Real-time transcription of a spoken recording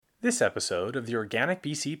This episode of the Organic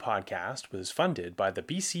BC podcast was funded by the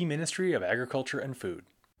BC Ministry of Agriculture and Food.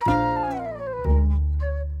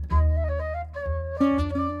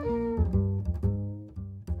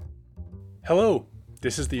 Hello,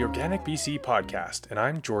 this is the Organic BC podcast, and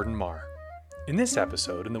I'm Jordan Marr. In this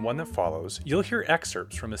episode and the one that follows, you'll hear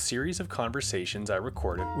excerpts from a series of conversations I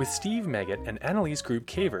recorded with Steve Meggitt and Annelise Group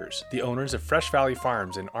Cavers, the owners of Fresh Valley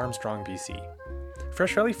Farms in Armstrong, BC.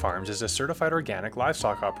 Fresh Valley Farms is a certified organic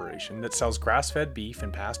livestock operation that sells grass-fed beef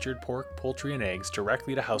and pastured pork, poultry, and eggs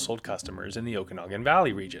directly to household customers in the Okanagan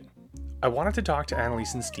Valley region. I wanted to talk to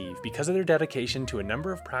Annelise and Steve because of their dedication to a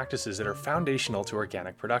number of practices that are foundational to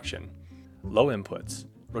organic production. Low inputs,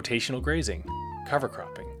 rotational grazing, cover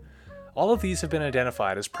cropping. All of these have been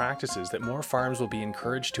identified as practices that more farms will be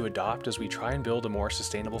encouraged to adopt as we try and build a more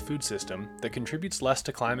sustainable food system that contributes less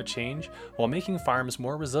to climate change while making farms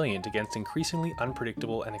more resilient against increasingly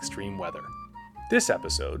unpredictable and extreme weather. This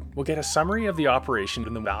episode will get a summary of the operation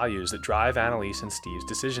and the values that drive Annelise and Steve's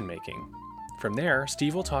decision making. From there,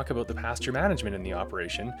 Steve will talk about the pasture management in the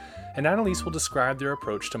operation, and Annelise will describe their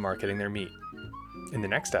approach to marketing their meat. In the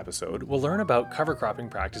next episode, we'll learn about cover cropping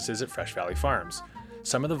practices at Fresh Valley Farms,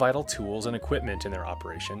 some of the vital tools and equipment in their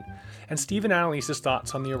operation, and Steve and Annelise's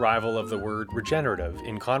thoughts on the arrival of the word regenerative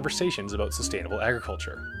in conversations about sustainable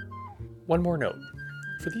agriculture. One more note.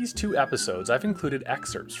 For these two episodes, I've included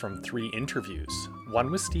excerpts from 3 interviews, one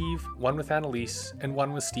with Steve, one with Annelise, and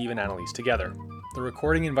one with Steve and Annelise together. The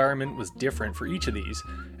recording environment was different for each of these,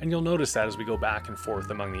 and you'll notice that as we go back and forth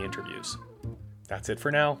among the interviews. That's it for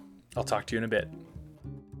now. I'll talk to you in a bit.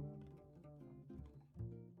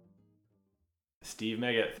 Steve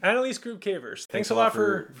Meggitt, Annelise Group Cavers. Thanks a lot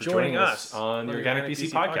for joining us on the Organic BC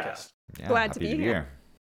podcast. Yeah, Glad to be here.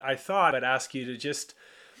 I thought I'd ask you to just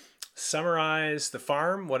summarize the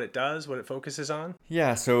farm, what it does, what it focuses on.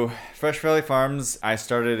 Yeah, so Fresh Valley Farms, I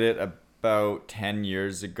started it about 10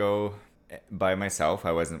 years ago by myself.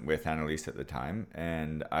 I wasn't with Annelise at the time,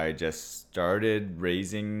 and I just started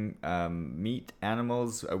raising meat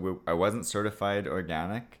animals. I wasn't certified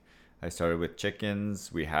organic. I started with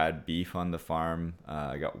chickens. We had beef on the farm.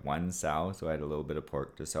 I got 1 sow, so I had a little bit of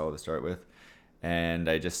pork to sell to start with. And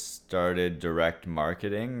I just started direct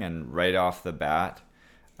marketing, and right off the bat,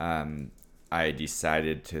 I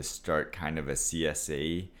decided to start kind of a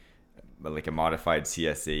CSA, like a modified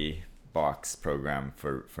CSA box program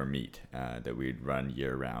for meat that we'd run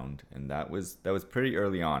year round. And that was pretty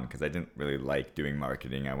early on because I didn't really like doing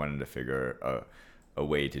marketing. I wanted to figure a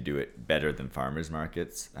way to do it better than farmers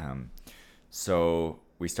markets. So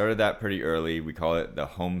we started that pretty early. We call it the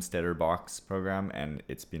Homesteader Box program, and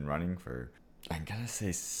it's been running for, I'm gonna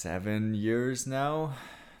say 7 years now.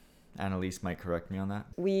 Annelise might correct me on that.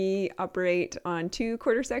 We operate on 2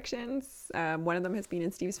 quarter sections. One of them has been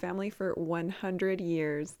in Steve's family for 100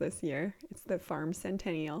 years this year. It's the Farm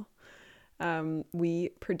Centennial. We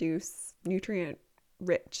produce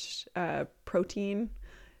nutrient-rich protein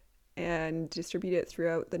and distribute it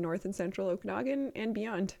throughout the North and Central Okanagan and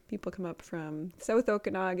beyond. People come up from South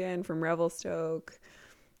Okanagan, from Revelstoke.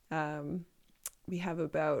 We have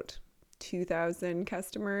about 2,000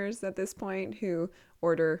 customers at this point who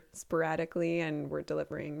order sporadically, and we're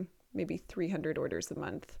delivering maybe 300 orders a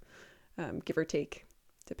month, give or take,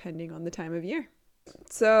 depending on the time of year.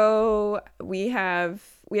 So we have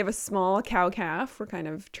a small cow-calf. We're kind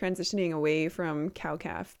of transitioning away from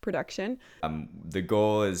cow-calf production. The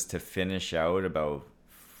goal is to finish out about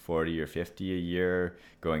 40 or 50 a year,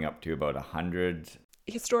 going up to about 100.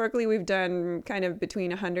 Historically, we've done kind of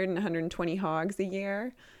between 100 and 120 hogs a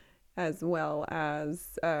year, as well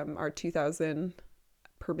as our 2,000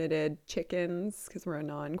 permitted chickens, because we're a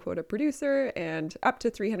non-quota producer, and up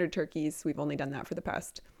to 300 turkeys. We've only done that for the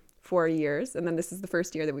past 4 years. And then this is the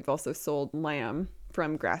first year that we've also sold lamb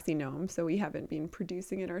from Grassy Gnome. So we haven't been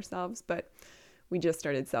producing it ourselves, but we just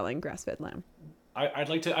started selling grass-fed lamb. I'd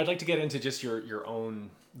like to get into just your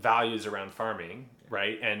own values around farming,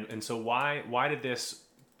 right? And so why did this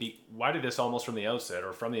almost from the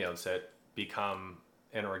outset become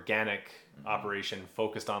an organic operation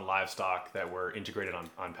focused on livestock that were integrated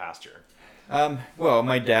on pasture? Well,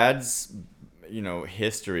 my dad's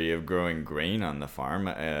history of growing grain on the farm,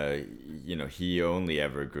 he only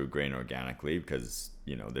ever grew grain organically because,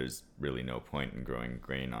 there's really no point in growing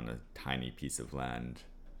grain on a tiny piece of land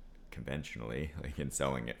conventionally, like in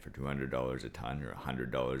selling it for $200 a ton or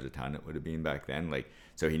 $100 a ton it would have been back then.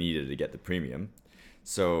 So he needed to get the premium.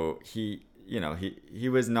 So he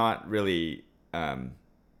was not really, I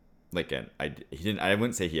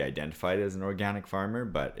wouldn't say he identified as an organic farmer,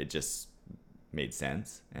 but it just made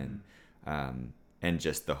sense. And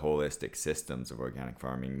just the holistic systems of organic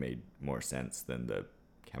farming made more sense than the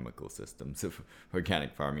chemical systems of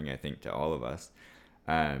organic farming, I think, to all of us.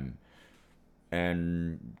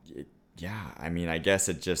 Yeah, I mean, I guess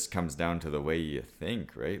it just comes down to the way you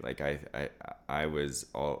think, right? Like I was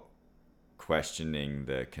all questioning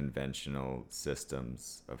the conventional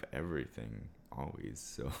systems of everything always.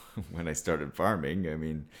 So when I started farming, I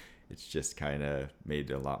mean, it's just kind of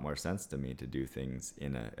made a lot more sense to me to do things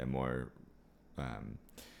in a more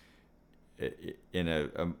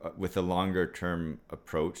with a longer term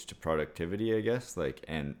approach to productivity, I guess, like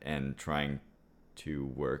and trying to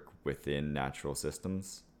work within natural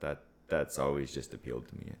systems. That's always just appealed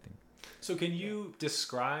to me, I think. So can you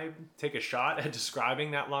take a shot at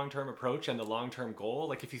describing that long-term approach and the long-term goal?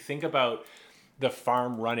 Like if you think about the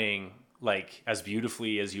farm running like as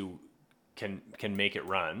beautifully as you can make it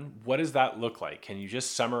run, what does that look like? Can you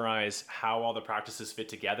just summarize how all the practices fit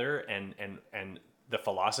together and the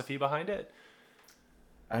philosophy behind it?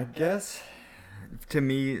 I guess to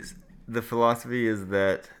me, the philosophy is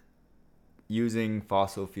that using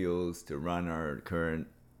fossil fuels to run our current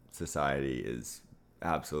society is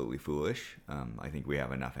absolutely foolish. I think we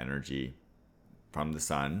have enough energy from the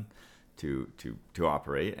sun to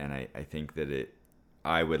operate, and I think that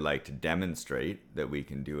I would like to demonstrate that we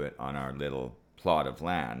can do it on our little plot of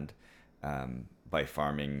land by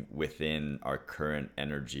farming within our current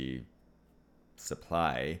energy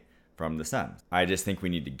supply from the sun. I just think we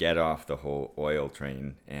need to get off the whole oil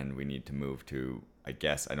train, and we need to move to, I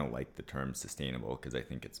guess, I don't like the term sustainable because I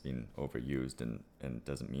think it's been overused and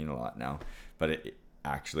doesn't mean a lot now, but it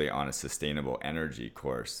actually on a sustainable energy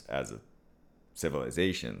course as a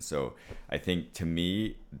civilization. So I think to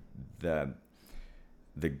me, the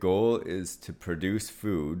goal is to produce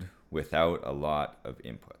food without a lot of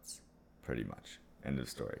inputs, pretty much. End of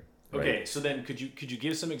story. Right? Okay, so then could you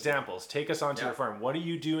give some examples? Take us onto your farm. What are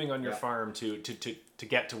you doing on your farm to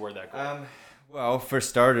get to where that goes? Well, for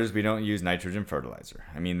starters, we don't use nitrogen fertilizer.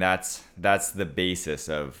 I mean, that's the basis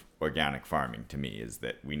of organic farming to me, is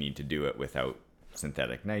that we need to do it without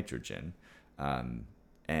synthetic nitrogen.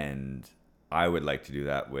 And I would like to do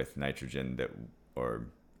that with nitrogen or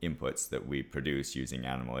inputs that we produce using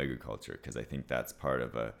animal agriculture, because I think that's part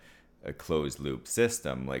of a closed loop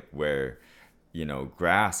system, like where,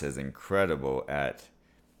 grass is incredible at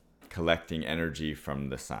collecting energy from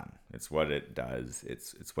the sun. It's what it does.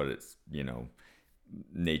 It's what it's,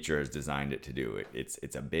 nature has designed it to do.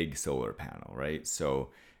 It's a big solar panel, right?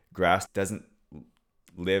 So grass doesn't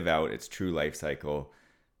live out its true life cycle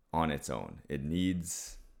on its own. It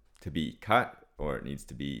needs to be cut, or it needs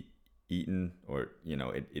to be eaten, or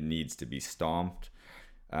it needs to be stomped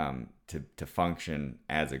to function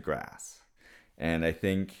as a grass. And I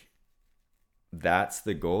think that's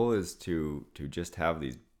the goal, is to just have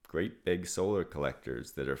these great big solar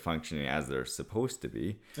collectors that are functioning as they're supposed to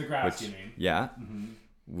be. The grass, you mean? Yeah. Mm-hmm.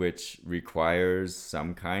 Which requires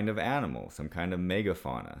some kind of animal, some kind of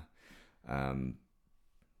megafauna.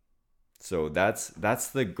 So that's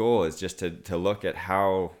the goal, is just to look at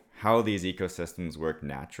how these ecosystems work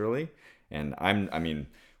naturally. And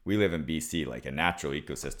we live in BC, like a natural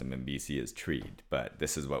ecosystem in BC is treed, but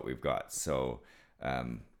this is what we've got. So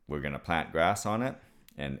we're going to plant grass on it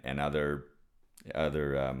and other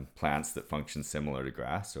plants that function similar to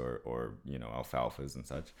grass, or alfalfas and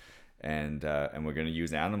such. And we're going to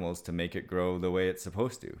use animals to make it grow the way it's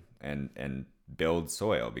supposed to, and build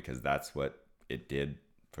soil, because that's what it did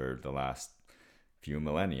for the last few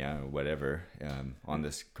millennia or whatever on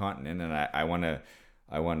this continent. And I want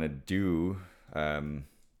to do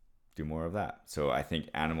more of that. So I think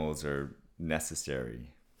animals are necessary.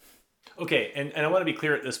 Okay, and I want to be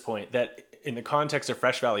clear at this point that in the context of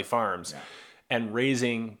Fresh Valley Farms and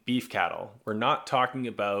raising beef cattle, we're not talking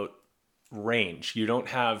about range. You don't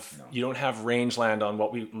have rangeland on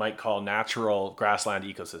what we might call natural grassland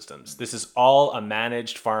ecosystems. This is all a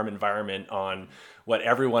managed farm environment on what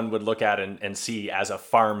everyone would look at and see as a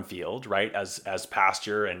farm field, right? As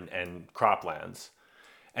pasture and croplands.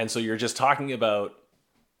 And so you're just talking about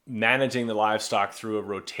managing the livestock through a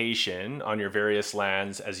rotation on your various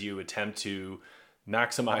lands as you attempt to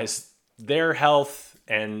maximize their health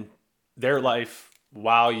and their life,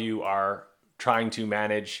 while you are trying to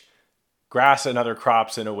manage grass and other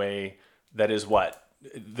crops in a way that is what?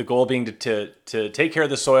 The goal being to take care of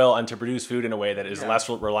the soil and to produce food in a way that is less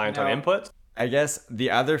reliant on input? I guess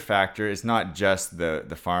the other factor is not just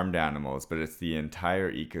the farmed animals, but it's the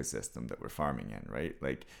entire ecosystem that we're farming in, right?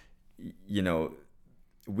 Like,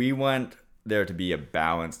 we want there to be a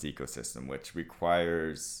balanced ecosystem, which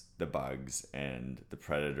requires the bugs and the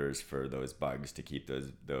predators for those bugs to keep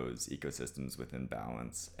those ecosystems within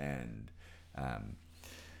balance. And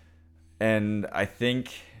I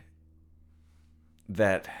think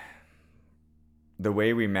that the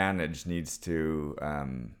way we manage needs to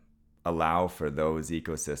allow for those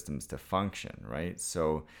ecosystems to function, right?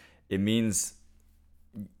 So it means,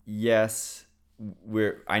 yes,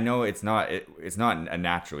 I know it's not a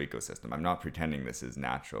natural ecosystem. I'm not pretending this is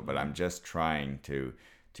natural, but I'm just trying to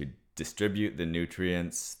distribute the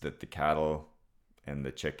nutrients that the cattle and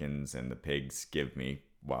the chickens and the pigs give me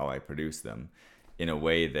while I produce them in a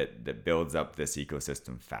way that builds up this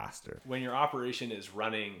ecosystem faster. When your operation is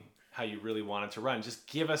running how you really want it to run, just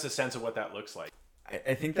give us a sense of what that looks like.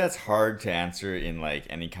 I think that's hard to answer in like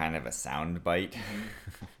any kind of a sound bite.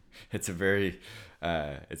 It's a very,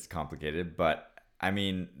 it's complicated, but I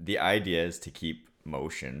mean, the idea is to keep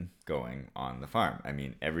motion going on the farm. I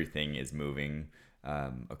mean, everything is moving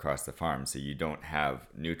across the farm, so you don't have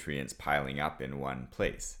nutrients piling up in one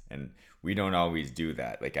place. And we don't always do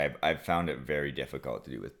that. Like I've found it very difficult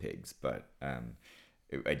to do with pigs, but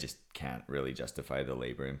I just can't really justify the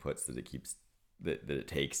labor inputs that it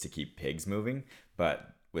takes to keep pigs moving.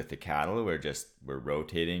 But with the cattle, we're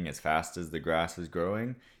rotating as fast as the grass is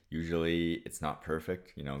growing. Usually it's not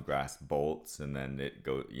perfect, grass bolts and then it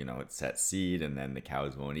sets seed and then the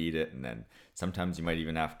cows won't eat it. And then sometimes you might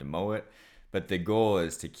even have to mow it. But the goal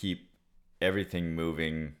is to keep everything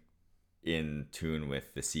moving in tune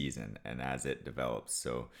with the season and as it develops.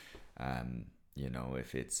 So,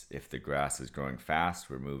 if the grass is growing fast,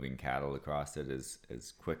 we're moving cattle across it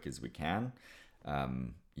as quick as we can.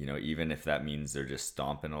 Even if that means they're just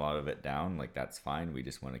stomping a lot of it down, like that's fine. We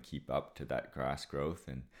just want to keep up to that grass growth.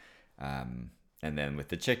 And then with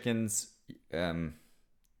the chickens,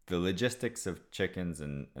 the logistics of chickens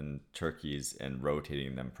and turkeys and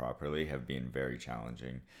rotating them properly have been very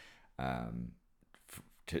challenging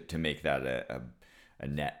to make that a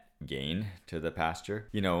net gain to the pasture.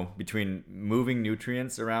 Between moving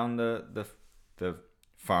nutrients around the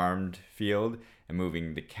farmed field and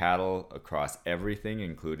moving the cattle across everything,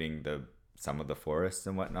 including some of the forests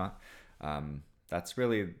and whatnot, that's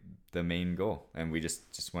really the main goal. And we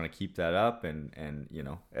just want to keep that up and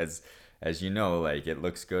as like it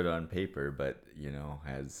looks good on paper, but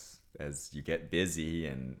as you get busy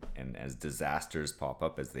and as disasters pop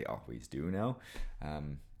up, as they always do now,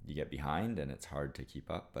 you get behind and it's hard to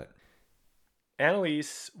keep up. But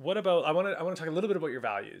Annelise, what about, I want to talk a little bit about your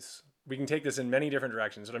values. We can take this in many different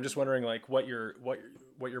directions, but I'm just wondering like what your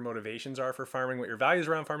motivations are for farming, what your values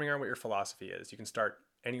around farming are, and what your philosophy is. You can start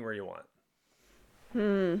anywhere you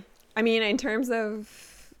want. I mean, in terms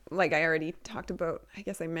of, like I already talked about, I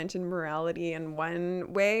guess I mentioned morality in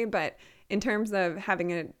one way, but in terms of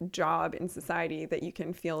having a job in society that you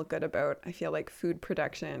can feel good about, I feel like food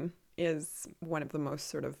production is one of the most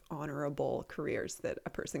sort of honorable careers that a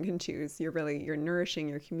person can choose. You're nourishing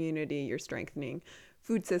your community, you're strengthening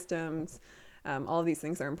food systems. All of these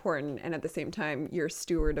things are important. And at the same time, you're a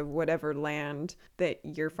steward of whatever land that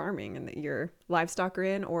you're farming and that your livestock are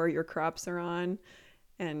in or your crops are on.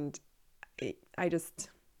 And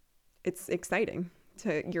it's exciting.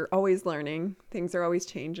 You're always learning. Things are always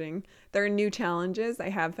changing. There are new challenges. I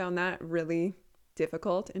have found that really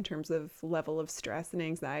difficult in terms of level of stress and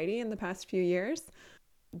anxiety in the past few years.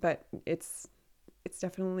 But it's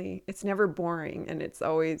never boring, and it's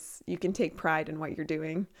always, you can take pride in what you're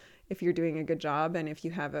doing if you're doing a good job and if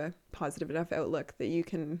you have a positive enough outlook that you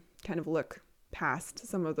can kind of look past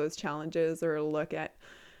some of those challenges or look at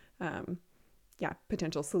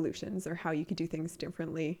potential solutions or how you could do things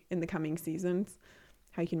differently in the coming seasons,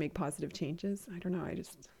 how you can make positive changes. I don't know.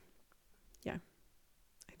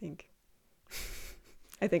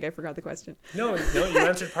 I think I forgot the question. No, you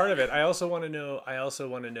answered part of it. I also want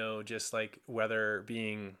to know just like whether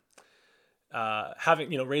being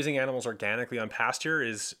raising animals organically on pasture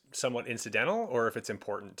is somewhat incidental, or if it's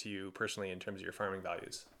important to you personally in terms of your farming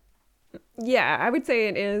values. Yeah, I would say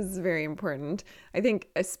it is very important. I think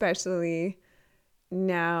especially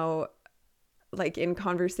now, like in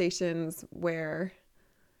conversations where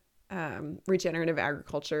regenerative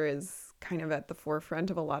agriculture is kind of at the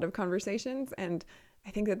forefront of a lot of conversations. And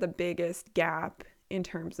I think that the biggest gap in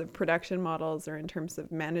terms of production models or in terms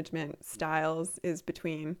of management styles is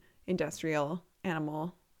between industrial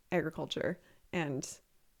animal agriculture and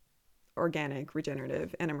organic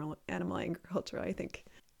regenerative animal agriculture.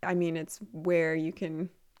 It's where you can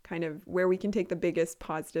where we can take the biggest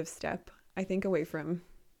positive step, I think, away from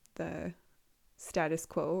the status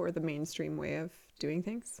quo or the mainstream way of doing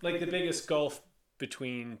things. Like the biggest gulf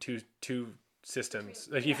between two systems.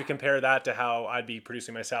 Like if you compare that to how I'd be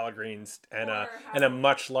producing my salad greens and a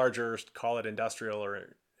much larger, call it industrial or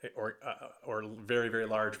very, very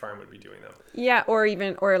large farm would be doing them. Yeah, or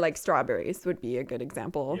like strawberries would be a good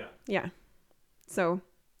example. Yeah. So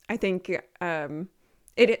I think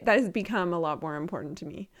that has become a lot more important to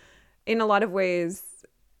me. In a lot of ways,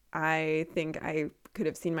 I think I could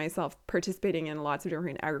have seen myself participating in lots of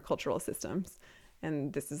different agricultural systems.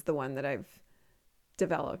 And this is the one that I've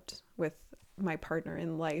developed with my partner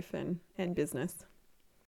in life and business.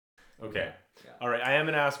 Okay. Yeah. All right. I am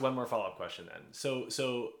going to ask one more follow-up question then.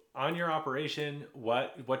 So on your operation,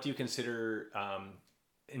 what do you consider,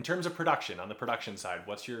 in terms of production, on the production side,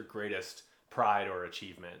 what's your greatest pride or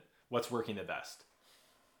achievement? What's working the best?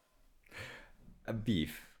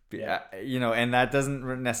 Beef. Yeah. And that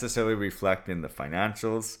doesn't necessarily reflect in the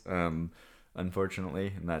financials,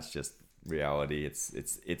 unfortunately, and that's just reality.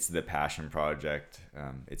 It's the passion project.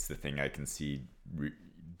 It's the thing I can see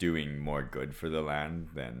doing more good for the land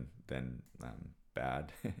than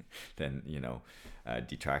bad, than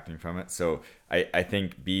detracting from it. So I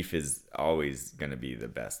think beef is always going to be the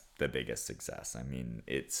biggest success. I mean,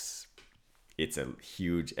 it's a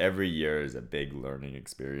huge, every year is a big learning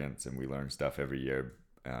experience, and we learn stuff every year.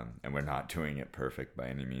 And we're not doing it perfect by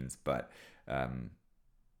any means, but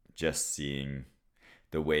just seeing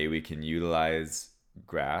the way we can utilize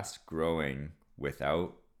grass growing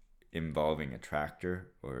without involving a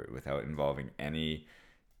tractor or without involving any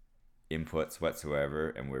inputs whatsoever,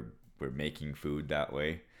 and we're making food that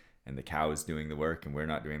way, and the cow is doing the work and we're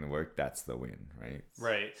not doing the work, that's the win, right?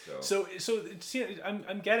 Right. So see,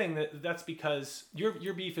 I'm getting that's because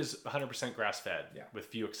your beef is 100% grass fed, with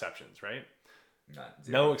few exceptions, right?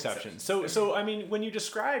 No exceptions. So I mean, when you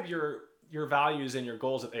describe your values and your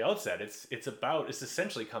goals at the outset, it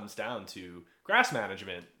essentially comes down to grass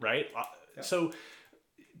management, right? Yeah. So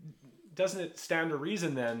doesn't it stand to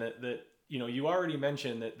reason then that you already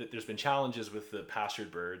mentioned that there's been challenges with the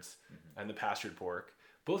pastured birds and the pastured pork.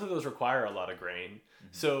 Both of those require a lot of grain.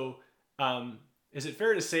 So is it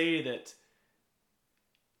fair to say that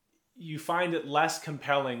you find it less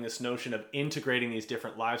compelling, this notion of integrating these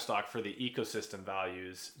different livestock for the ecosystem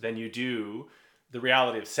values, than you do the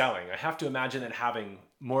reality of selling? I have to imagine that having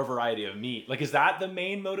more variety of meat, is that the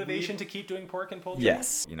main motivation to keep doing pork and poultry?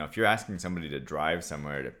 Yes. If you're asking somebody to drive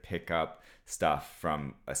somewhere to pick up stuff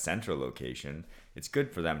from a central location, it's good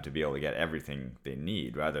for them to be able to get everything they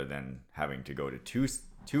need rather than having to go to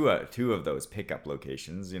two of those pickup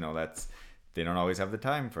locations. They don't always have the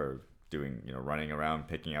time for doing, running around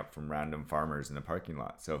picking up from random farmers in the parking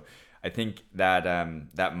lot. So I think that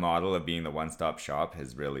that model of being the one-stop shop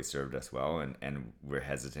has really served us well, and we're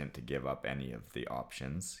hesitant to give up any of the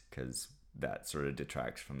options because that sort of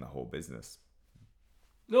detracts from the whole business.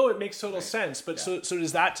 No, it makes total sense. But so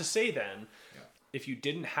does that to say then, if you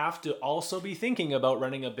didn't have to also be thinking about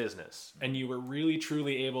running a business and you were really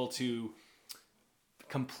truly able to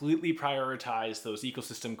completely prioritize those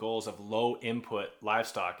ecosystem goals of low input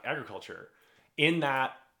livestock agriculture in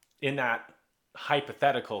that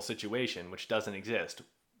hypothetical situation, which doesn't exist,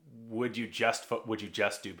 would you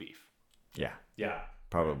just do beef? Yeah.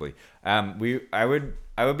 Probably. I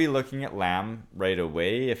would be looking at lamb right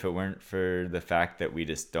away if it weren't for the fact that we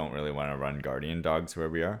just don't really want to run guardian dogs where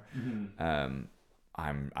we are.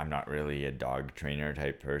 I'm not really a dog trainer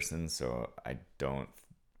type person, so I don't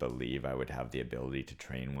believe I would have the ability to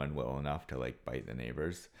train one well enough to bite the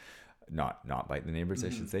neighbors. Not bite the neighbors, I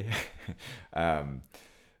should say.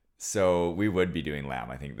 So we would be doing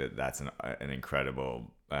lamb. I think that's an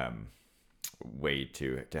incredible way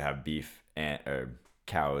to have beef or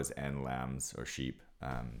cows and lambs or sheep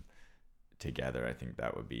together. I think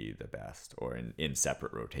that would be the best, or in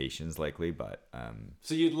separate rotations likely, but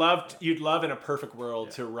so you'd love in a perfect world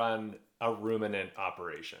to run a ruminant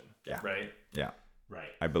operation, right? Yeah. Right.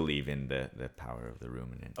 I believe in the power of the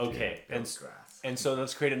ruminant. Okay. And so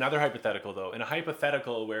let's create another hypothetical though. In a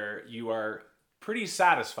hypothetical where you are pretty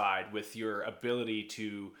satisfied with your ability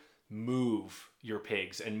to move your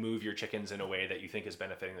pigs and move your chickens in a way that you think is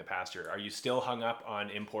benefiting the pasture, are you still hung up on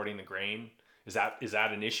importing the grain? Is that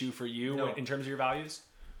an issue for you in terms of your values?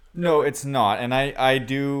 No, it's not. And I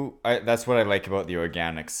that's what I like about the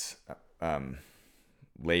organics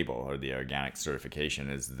label or the organic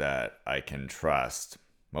certification, is that I can trust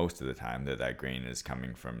most of the time that grain is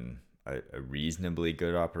coming from a reasonably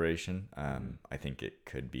good operation. I think it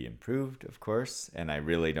could be improved, of course, and I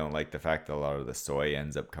really don't like the fact that a lot of the soy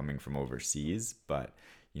ends up coming from overseas. But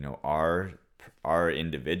our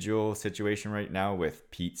individual situation right now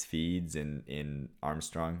with Pete's Feeds in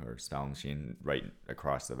Armstrong or Spalmachine right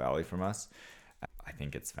across the valley from us, I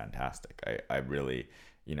think it's fantastic. I really,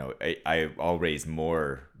 I'll raise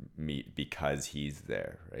more meat because he's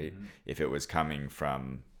there, right? If it was coming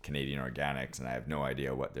from Canadian Organics and I have no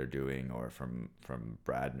idea what they're doing, or from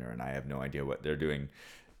Bradner and I have no idea what they're doing,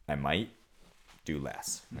 I might do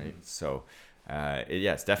less, right? So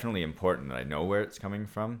It's definitely important that I know where it's coming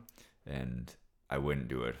from, and I wouldn't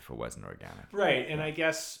do it if it wasn't organic. Right. And I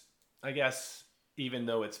guess even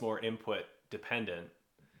though it's more input dependent,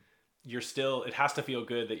 it has to feel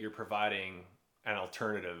good that you're providing an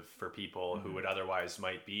alternative for people who would otherwise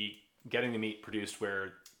might be getting the meat produced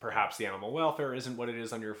where perhaps the animal welfare isn't what it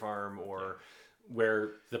is on your farm, or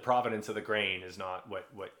where the provenance of the grain is not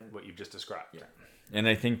what you've just described. Yeah. And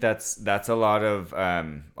I think that's a lot of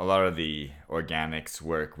the organics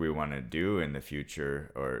work we want to do in the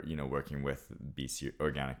future, or working with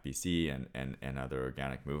Organic BC and other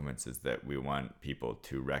organic movements, is that we want people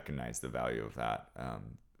to recognize the value of that.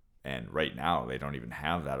 And right now they don't even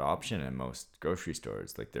have that option in most grocery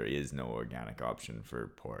stores. Like, there is no organic option for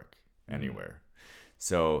pork anywhere.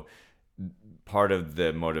 So part of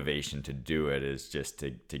the motivation to do it is just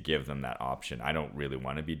to give them that option. I don't really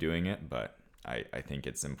want to be doing it, but I think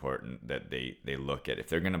it's important that they look at, if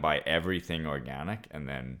they're going to buy everything organic and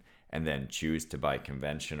then choose to buy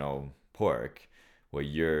conventional pork, well,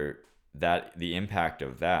 the impact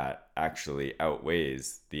of that actually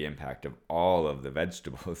outweighs the impact of all of the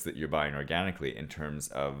vegetables that you're buying organically in terms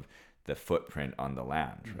of the footprint on the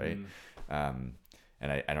land, right?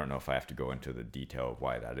 And I don't know if I have to go into the detail of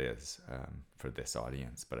why that is for this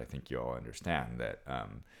audience, but I think you all understand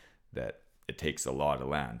that it takes a lot of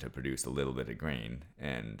land to produce a little bit of grain,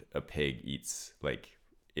 and a pig eats, like,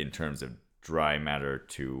 in terms of dry matter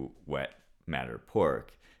to wet matter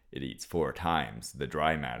pork, it eats 4 times the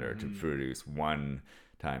dry matter to produce 1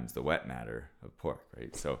 times the wet matter of pork,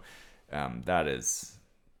 right? So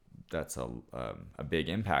that's a big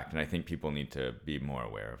impact, and I think people need to be more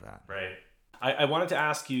aware of that. Right. I wanted to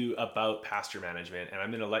ask you about pasture management, and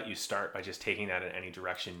I'm going to let you start by just taking that in any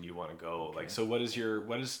direction you want to go. Okay. Like, so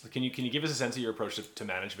can you give us a sense of your approach to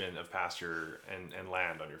management of pasture and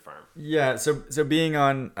land on your farm? Yeah. So being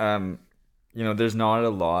on, there's not a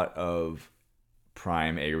lot of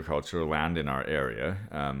prime agricultural land in our area.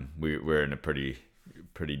 We're in a pretty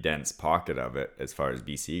dense pocket of it as far as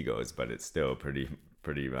BC goes, but it's still pretty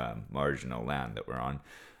marginal land that we're on.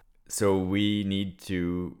 So we need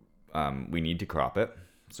to crop it.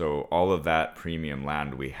 So all of that premium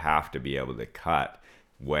land we have to be able to cut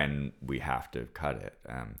when we have to cut it.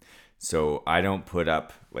 So I don't put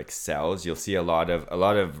up like cells. You'll see a lot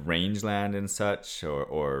of rangeland and such,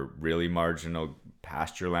 or really marginal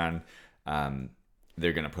pasture land.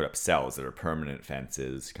 They're going to put up cells that are permanent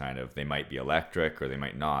fences. Kind of, they might be electric or they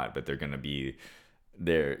might not, but they're going to be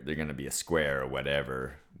a square or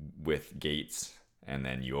whatever with gates. And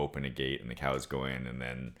then you open a gate and the cows go in,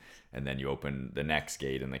 and then you open the next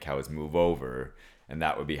gate and the cows move over, and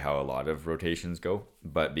that would be how a lot of rotations go.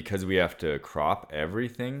 But because we have to crop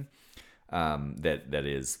everything that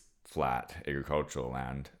is flat agricultural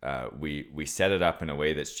land, we set it up in a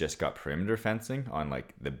way that's just got perimeter fencing on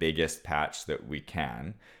like the biggest patch that we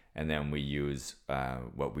can, and then we use now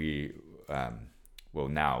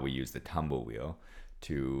we use the tumble wheel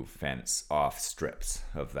to fence off strips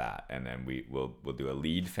of that, and then we'll do a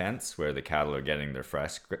lead fence where the cattle are getting their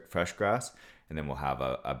fresh grass, and then we'll have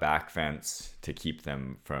a back fence to keep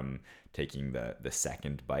them from taking the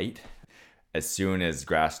second bite. As soon as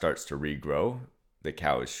grass starts to regrow, the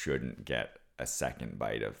cows shouldn't get a second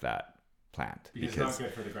bite of that plant because it's not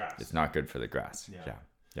good for the grass. It's not good for the grass.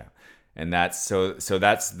 Yeah. And that's so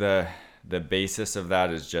that's the basis of that,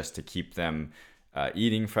 is just to keep them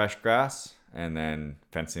eating fresh grass, and then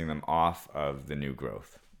fencing them off of the new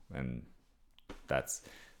growth. And that's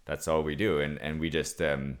all we do. And we just,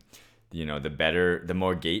 the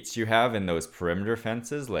more gates you have in those perimeter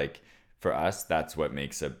fences, like for us, that's what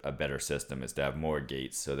makes a better system, is to have more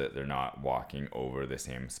gates so that they're not walking over the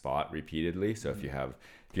same spot repeatedly. So if you have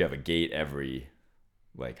a gate every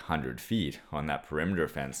like 100 feet on that perimeter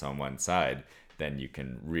fence on one side, then you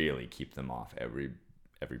can really keep them off every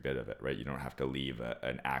bit of it, right? You don't have to leave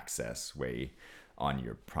an access way on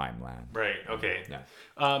your prime land. Right. Okay. Yeah.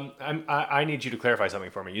 I need you to clarify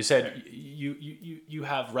something for me. You said you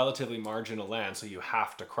have relatively marginal land, so you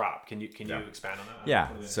have to crop. Can you expand on that? Yeah.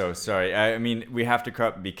 So sorry. I mean, we have to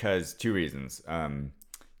crop because 2 reasons.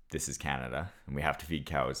 This is Canada, and we have to feed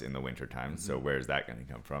cows in the wintertime. So where's that going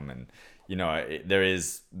to come from? And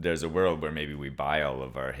there's a world where maybe we buy all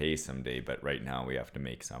of our hay someday, but right now we have to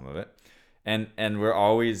make some of it. And we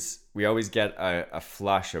always get a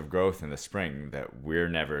flush of growth in the spring that we're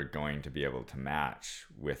never going to be able to match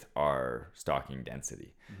with our stocking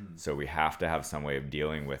density. So we have to have some way of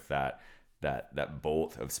dealing with that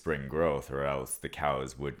bolt of spring growth, or else the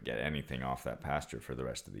cows wouldn't get anything off that pasture for the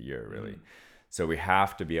rest of the year, really. So we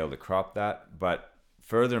have to be able to crop that. But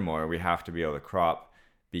furthermore, we have to be able to crop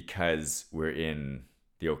because we're in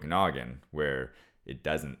the Okanagan, where it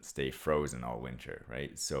doesn't stay frozen all winter,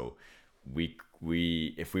 right? So we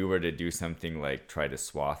if we were to do something like try to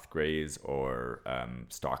swath graze or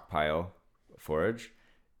stockpile forage,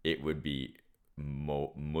 it would be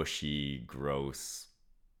mushy, gross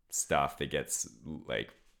stuff that gets like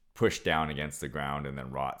pushed down against the ground and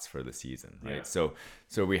then rots for the season, right? Yeah.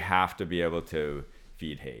 So we have to be able to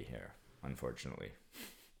feed hay here, unfortunately.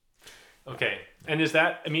 Okay. And is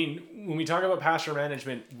that, I mean, when we talk about pasture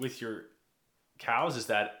management with your cows, is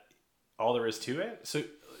that all there is to it? So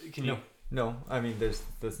can you... No, I mean,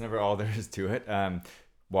 there's never all there is to it.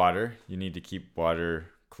 Water, you need to keep water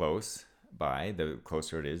close by. The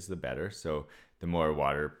closer it is, the better. So the more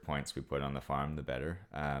water points we put on the farm, the better.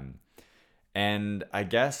 And I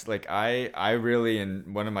guess like I really,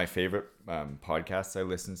 and one of my favorite podcasts I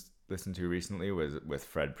listened to recently was with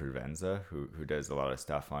Fred Provenza, who does a lot of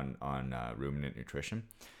stuff on ruminant nutrition,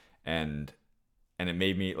 and it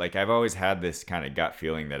made me like, I've always had this kind of gut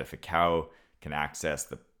feeling that if a cow can access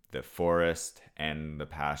the forest and the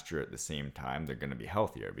pasture at the same time, they're going to be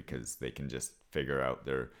healthier because they can just figure out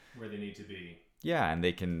where they need to be. Yeah, and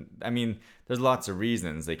they can, I mean, there's lots of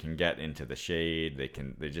reasons. They can get into the shade,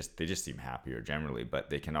 they just seem happier generally, but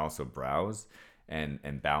they can also browse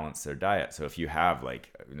and balance their diet. So if you have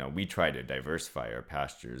like, we try to diversify our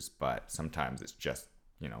pastures, but sometimes it's just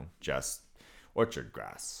orchard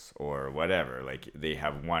grass or whatever. Like they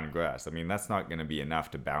have one grass. I mean, that's not going to be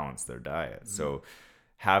enough to balance their diet. Mm-hmm. So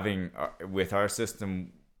having with our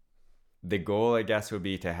system, the goal, I guess, would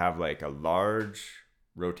be to have like a large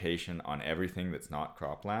rotation on everything that's not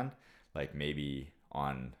cropland, like maybe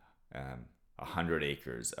on 100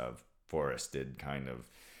 acres of forested kind of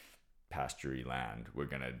pasturey land. We're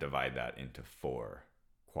going to divide that into 4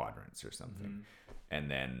 quadrants or something. Mm-hmm.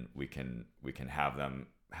 And then we can have them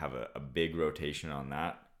have a big rotation on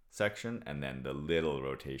that section, and then the little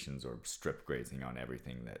rotations or strip grazing on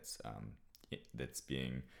everything that's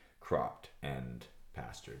being cropped and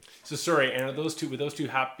pastured. So sorry, and would those two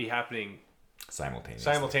be happening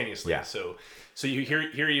simultaneously? Yeah. So you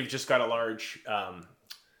here you've just got a large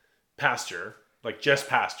pasture, like just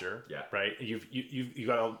pasture. Yeah. Right. You've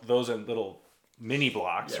got those in little mini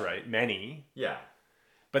blocks, yeah. Right? Many. Yeah.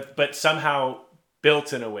 But somehow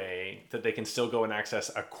built in a way that they can still go and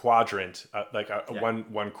access a quadrant, like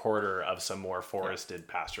one quarter of some more forested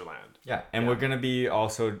pasture land. Yeah, and we're gonna be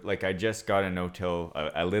also, like, I just got a no-till,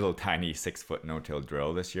 a little tiny 6-foot no-till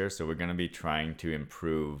drill this year, so we're gonna be trying to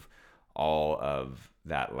improve all of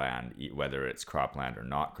that land, whether it's cropland or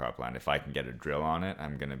not cropland. If I can get a drill on it,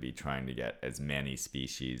 I'm gonna be trying to get as many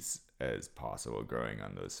species as possible growing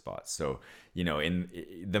on those spots. So, in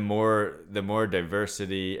the more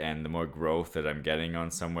diversity and the more growth that I'm getting on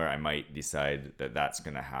somewhere, I might decide that that's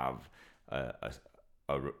going to have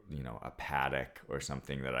a paddock or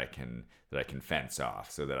something that I can fence off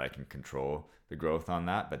so that I can control the growth on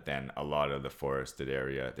that. But then a lot of the forested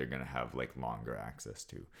area, they're going to have like longer access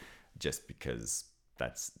to, just because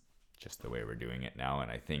that's just the way we're doing it now. And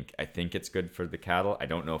I think it's good for the cattle. I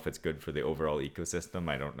don't know if it's good for the overall ecosystem.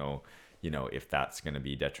 I don't know, if that's going to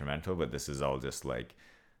be detrimental, but this is all just like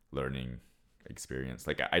learning experience.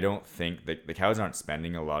 Like, I don't think the cows aren't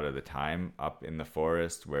spending a lot of the time up in the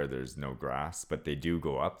forest where there's no grass, but they do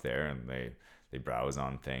go up there and they browse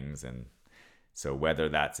on things. And so whether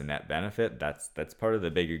that's a net benefit, that's part of the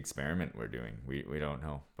big experiment we're doing. We don't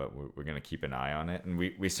know, but we're going to keep an eye on it. And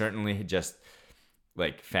we certainly just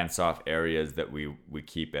like fence off areas that we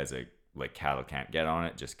keep as like cattle can't get on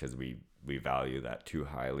it, just because we value that too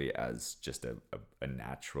highly as just a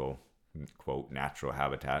natural, quote, natural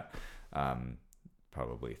habitat.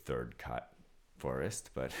 Probably third cut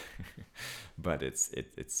forest, but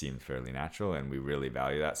it seemed fairly natural, and we really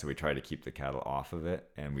value that. So we try to keep the cattle off of it,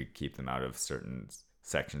 and we keep them out of certain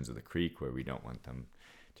sections of the creek where we don't want them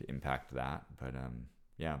to impact that. But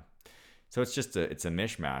yeah. So it's just it's a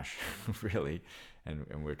mishmash, really, and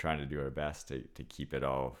we're trying to do our best to keep it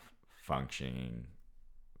all functioning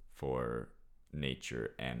for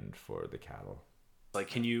nature and for the cattle. Like,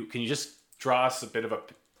 can you just draw us a bit of a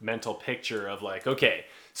mental picture of like, okay,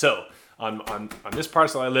 so on this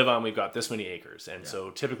parcel I live on, we've got this many acres, and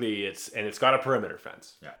so typically it's got a perimeter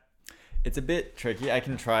fence. Yeah, it's a bit tricky. I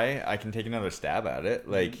can take another stab at it.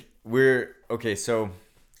 Like, we're okay. So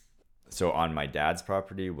on my dad's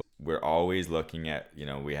property, we're always looking at,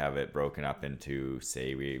 we have it broken up into,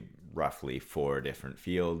 say, we roughly 4 different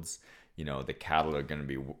fields. The cattle are going to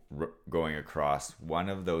be going across one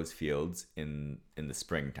of those fields in the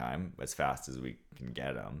springtime as fast as we can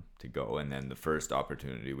get them to go. And then the first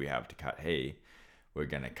opportunity we have to cut hay, we're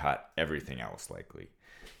going to cut everything else likely.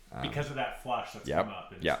 Because of that flush that's Yep. come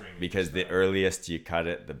up in Yeah. spring. Because the earliest you cut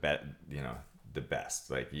it, the the best.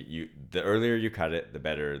 Like the earlier you cut it, the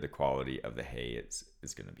better the quality of the hay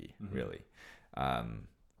is going to be, really.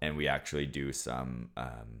 And we actually do some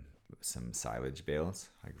silage bales.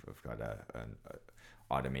 I've got an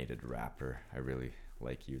automated wrapper I really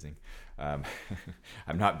like using. I'm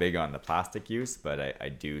not big on the plastic use, but I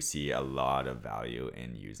do see a lot of value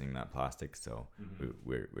in using that plastic. So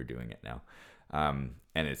we're doing it now.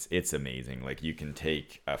 And it's amazing. Like, you can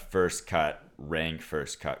take a first cut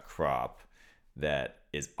crop that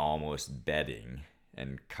is almost bedding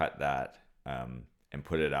and cut that, and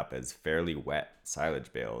put it up as fairly wet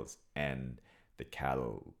silage bales, and the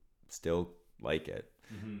cattle still like it.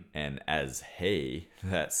 And as hay,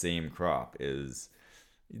 that same crop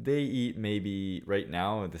they eat, maybe right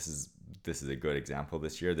now, this is a good example.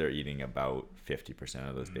 This year they're eating about 50%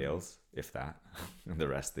 of those bales, if that. The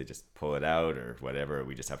rest they just pull it out or whatever.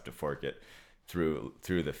 We just have to fork it through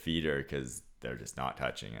the feeder because they're just not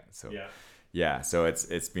touching it. So yeah, so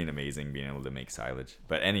it's been amazing being able to make silage.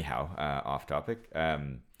 But anyhow, off topic.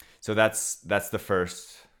 So that's the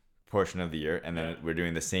first portion of the year, and then we're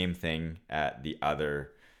doing the same thing at the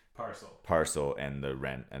other parcel and the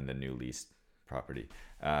rent and the new leased property.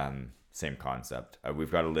 Same concept.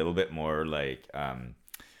 We've got a little bit more like,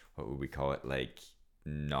 what would we call it, like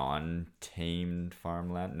non-tamed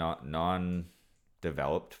farmland, not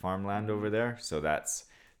non-developed farmland over there. So that's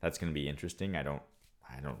going to be interesting. I don't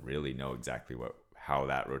really know exactly how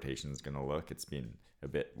that rotation is going to look. It's been a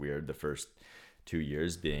bit weird the first 2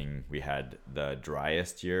 years, being we had the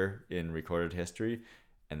driest year in recorded history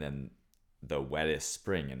and then the wettest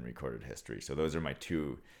spring in recorded history. So those are my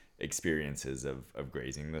two experiences of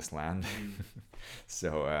grazing this land.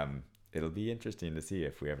 So it'll be interesting to see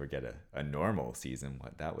if we ever get a normal season,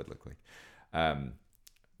 what that would look like.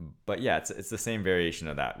 But yeah, it's the same variation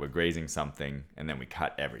of that. We're grazing something and then we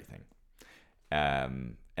cut everything.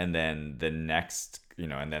 And then the next,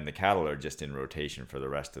 and then the cattle are just in rotation for the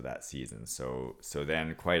rest of that season. So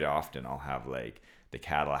then quite often I'll have like the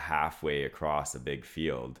cattle halfway across a big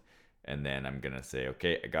field, and then I'm going to say,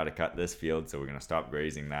 okay, I got to cut this field. So we're going to stop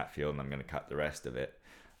grazing that field and I'm going to cut the rest of it.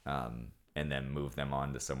 And then move them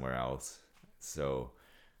on to somewhere else. So,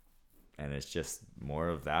 and it's just more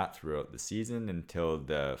of that throughout the season until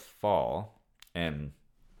the fall. And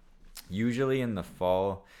usually in the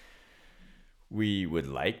fall, we would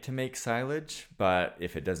like to make silage, but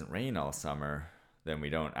if it doesn't rain all summer, then we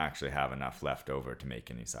don't actually have enough left over to make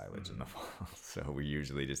any silage in the fall. So we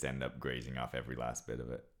usually just end up grazing off every last bit of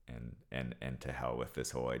it. And to hell with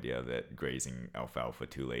this whole idea that grazing alfalfa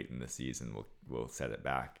too late in the season will set it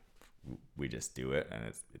back. We just do it, and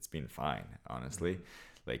it's been fine, honestly.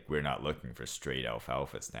 Like, we're not looking for straight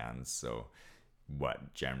alfalfa stands. So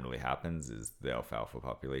what generally happens is the alfalfa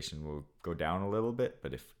population will go down a little bit,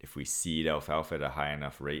 but if we seed alfalfa at a high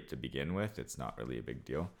enough rate to begin with, it's not really a big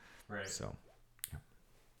deal. Right. So yeah.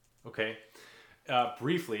 Okay.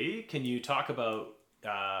 Briefly, can you talk about,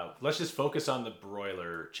 let's just focus on the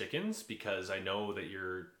broiler chickens, because I know that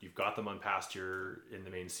you've got them on pasture in the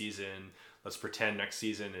main season. Let's pretend next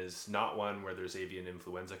season is not one where there's avian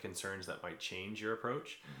influenza concerns that might change your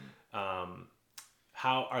approach.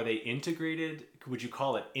 How are they integrated? Would you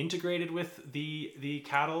call it integrated with the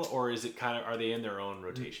cattle, or is it are they in their own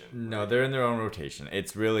rotation? No, they're in their own rotation.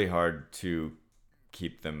 It's really hard to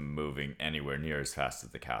keep them moving anywhere near as fast as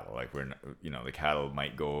the cattle. Like, the cattle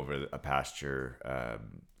might go over a pasture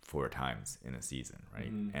 4 times in a season,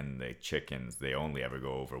 right? And the chickens, they only ever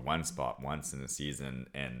go over one spot once in a season,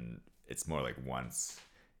 and it's more like once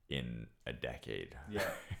in a decade. Yeah.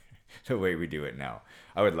 The way we do it now.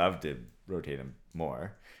 I would love to rotate them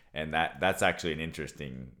more, and that's actually an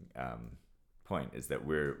interesting point, is that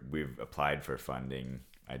we've applied for funding.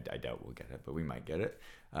 I doubt we'll get it, but we might get it,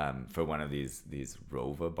 for one of these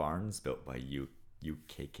Rova barns built by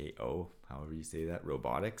UKKO, however you say that,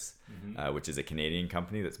 Robotics, which is a Canadian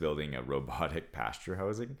company that's building a robotic pasture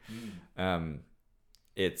housing.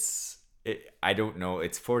 I don't know.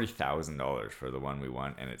 It's $40,000 for the one we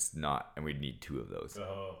want, and it's not, and we'd need 2 of those.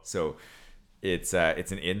 Oh. So it's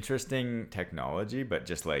an interesting technology, but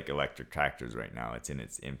just like electric tractors right now, it's in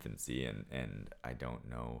its infancy, and I don't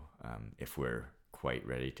know if we're quite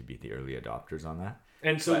ready to be the early adopters on that.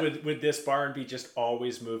 And so would this barn be just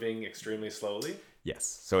always moving extremely slowly? Yes.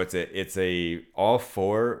 So it's all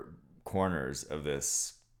 4 corners of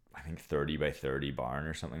this, I think 30 by 30 barn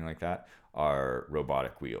or something like that, are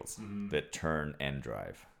robotic wheels that turn and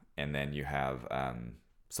drive. And then you have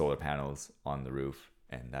solar panels on the roof,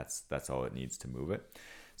 and that's all it needs to move it.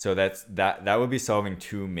 So that would be solving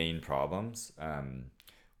 2 main problems.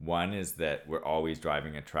 One is that we're always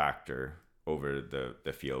driving a tractor over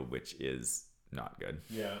the field, which is not good.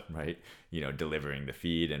 Yeah. Right. Delivering the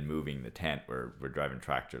feed and moving the tent, we're driving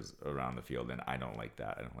tractors around the field, and I don't like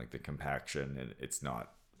that. I don't like the compaction, and it's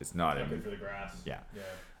not Good for the grass. Yeah.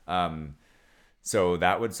 Yeah. So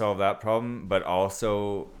that would solve that problem, but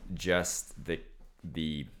also just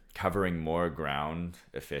the covering more ground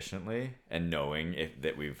efficiently, and knowing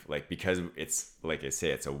that we've because it's like I say,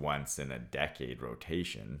 it's a once in a decade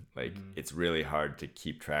rotation. It's really hard to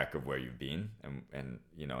keep track of where you've been and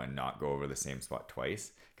not go over the same spot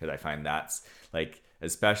twice, because I find that's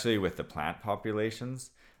especially with the plant populations,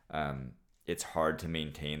 it's hard to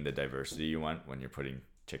maintain the diversity you want when you're putting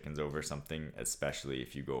chickens over something, especially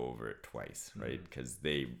if you go over it twice, right? Because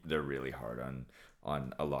they're really hard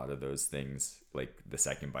on a lot of those things. Like the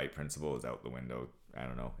second bite principle is out the window. I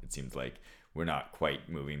don't know, it seems like we're not quite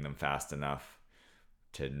moving them fast enough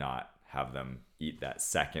to not have them eat that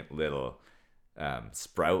second little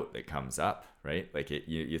sprout that comes up, right?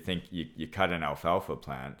 You think you cut an alfalfa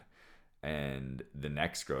plant, and the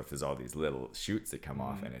next growth is all these little shoots that come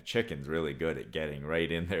off, and a chicken's really good at getting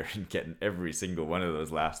right in there and getting every single one of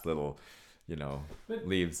those last little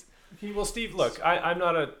leaves. Okay, well, Steve, look, I'm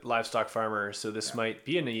not a livestock farmer, so this might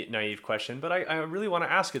be a naive question, but I really want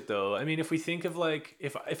to ask it though. I mean, if we think of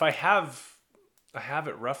if I have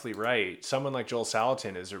it roughly right, someone like Joel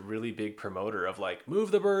Salatin is a really big promoter of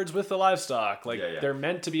move the birds with the livestock. They're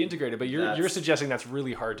meant to be integrated, but you're suggesting that's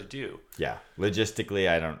really hard to do. Yeah, logistically,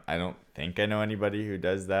 I don't think I know anybody who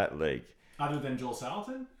does that. Other than Joel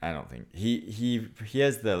Salatin? I don't think he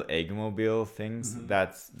has the eggmobile things.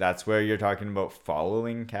 That's where you're talking about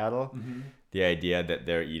following cattle. The idea that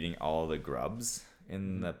they're eating all the grubs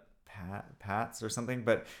in the pats or something.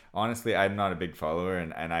 But honestly, I'm not a big follower,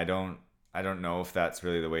 and I don't know if that's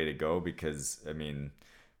really the way to go, because I mean,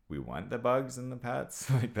 we want the bugs in the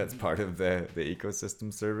pats. That's part of the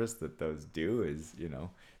ecosystem service that those do, is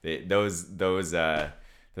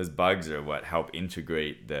those bugs are what help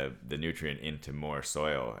integrate the nutrient into more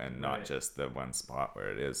soil, and not just the one spot where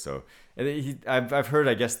it is. So I've heard,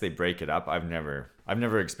 I guess they break it up. I've never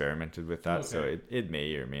experimented with that. Okay. So it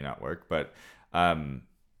may or may not work, but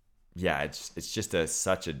yeah, it's just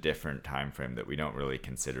such a different time frame that we don't really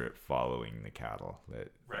consider it following the cattle.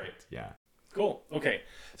 Right. Yeah. Cool. Okay.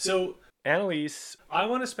 So Annelise, I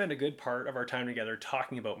want to spend a good part of our time together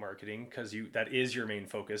talking about marketing, because that is your main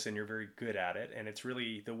focus and you're very good at it. And it's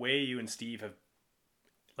really the way you and Steve have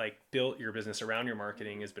built your business around your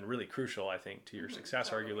marketing has been really crucial, I think, to your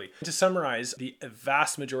success, arguably. To summarize, the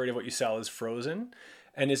vast majority of what you sell is frozen.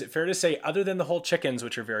 And is it fair to say, other than the whole chickens,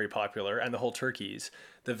 which are very popular, and the whole turkeys,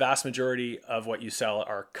 the vast majority of what you sell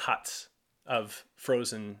are cuts of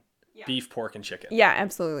frozen beef, pork, and chicken? Yeah,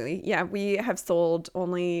 absolutely. Yeah, we have sold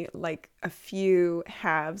only a few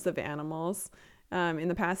halves of animals in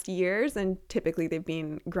the past years, and typically they've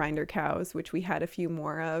been grinder cows, which we had a few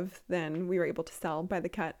more of than we were able to sell by the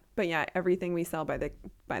cut. But yeah, everything we sell by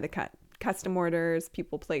the cut. Custom orders,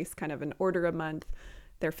 people place kind of an order a month.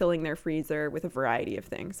 They're filling their freezer with a variety of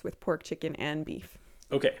things, with pork, chicken, and beef.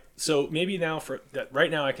 Okay, so maybe now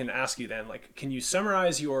right now I can ask you then, can you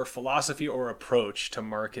summarize your philosophy or approach to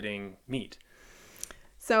marketing meat?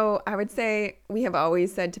 So I would say we have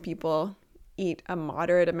always said to people, eat a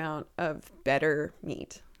moderate amount of better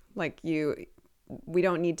meat. We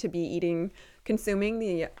don't need to be consuming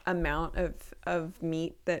the amount of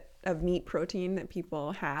meat protein that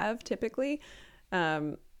people have typically.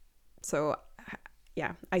 So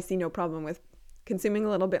yeah, I see no problem with consuming a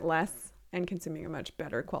little bit less and consuming a much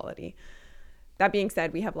better quality. That being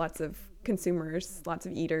said, we have lots of consumers, lots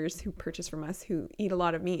of eaters who purchase from us who eat a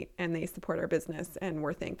lot of meat, and they support our business, and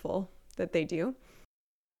we're thankful that they do.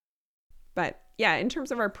 But yeah, in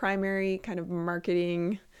terms of our primary kind of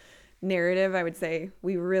marketing narrative, I would say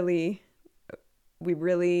we really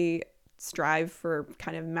strive for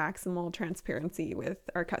kind of maximal transparency with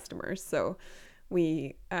our customers. So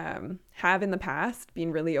we have in the past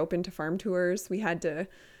been really open to farm tours. We had to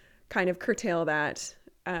kind of curtail that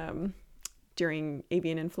during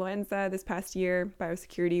avian influenza this past year.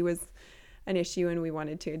 Biosecurity was an issue, and we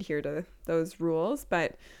wanted to adhere to those rules.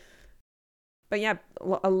 But yeah,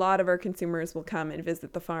 a lot of our consumers will come and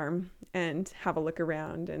visit the farm and have a look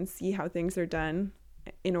around and see how things are done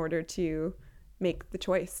in order to make the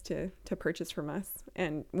choice to purchase from us.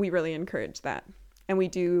 And we really encourage that. And we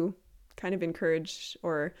do kind of encourage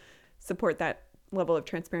or support that level of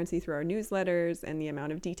transparency through our newsletters and the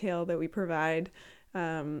amount of detail that we provide,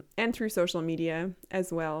 and through social media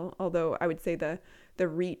as well. Although I would say the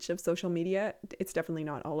reach of social media, it's definitely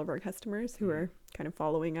not all of our customers who are kind of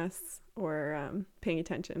following us or paying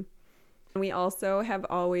attention. We also have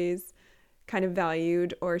always kind of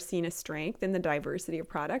valued or seen a strength in the diversity of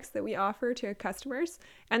products that we offer to customers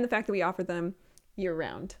and the fact that we offer them year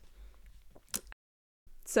round.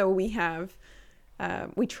 So we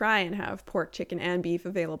try and have pork, chicken, and beef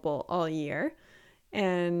available all year.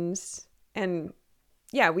 And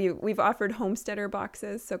yeah, we've offered homesteader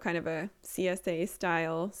boxes, so kind of a CSA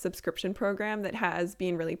style subscription program that has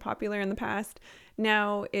been really popular in the past.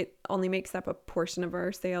 Now it only makes up a portion of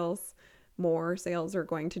our sales. More sales are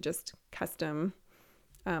going to just custom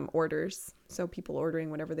orders, so people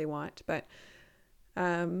ordering whatever they want. But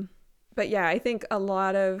yeah, I think a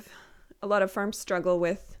lot of farms struggle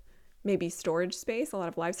with maybe storage space. A lot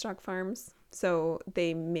of livestock farms. So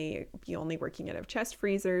they may be only working out of chest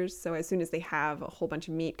freezers. So as soon as they have a whole bunch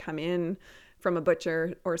of meat come in from a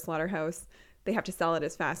butcher or a slaughterhouse, they have to sell it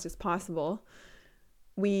as fast as possible.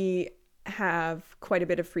 We have quite a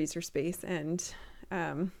bit of freezer space, and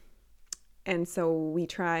so we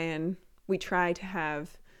try to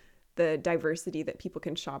have the diversity that people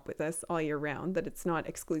can shop with us all year round, that it's not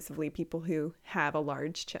exclusively people who have a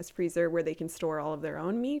large chest freezer where they can store all of their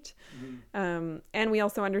own meat. Mm-hmm. And we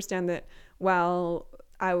also understand that while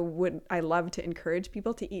I love to encourage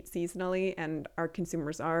people to eat seasonally, and our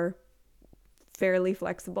consumers are fairly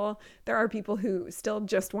flexible, there are people who still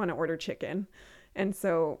just want to order chicken. And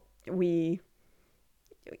so we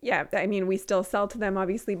still sell to them,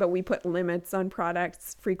 obviously, but we put limits on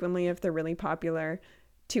products frequently if they're really popular,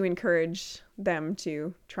 to encourage them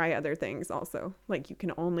to try other things also. Like, you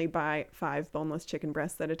can only buy 5 boneless chicken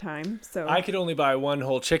breasts at a time. So I could only buy 1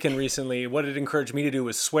 whole chicken recently. What it encouraged me to do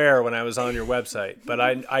was swear when I was on your website. But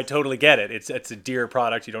I totally get it. It's a dear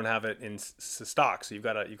product. You don't have it in stock, so you've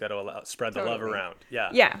got to spread the love around.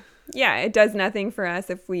 Yeah, it does nothing for us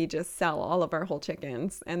if we just sell all of our whole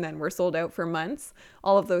chickens and then we're sold out for months.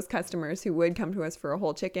 All of those customers who would come to us for a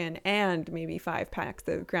whole chicken and maybe 5 packs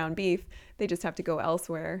of ground beef, they just have to go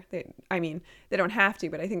elsewhere. They don't have to,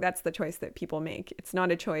 but I think that's the choice that people make. It's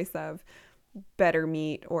not a choice of better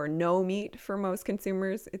meat or no meat for most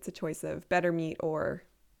consumers. It's a choice of better meat or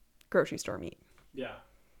grocery store meat. Yeah.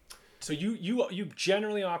 So you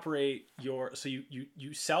generally operate you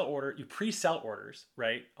pre-sell orders,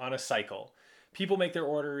 right, on a cycle. People make their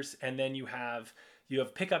orders, and then you have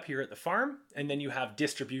pickup here at the farm, and then you have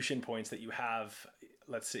distribution points that you have.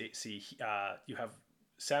 Let's see, you have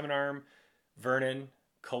Salmon Arm, Vernon,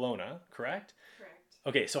 Kelowna, correct? Correct.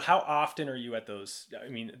 Okay, so how often are you at those? I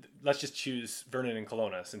mean, let's just choose Vernon and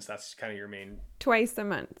Kelowna, since that's kind of your main. Twice a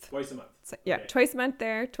month. So, yeah, okay. Twice a month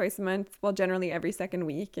there, twice a month. Well, generally every second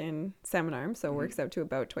week in Salmon Arm, so it works out to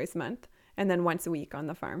about twice a month, and then once a week on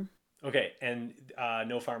the farm. Okay, and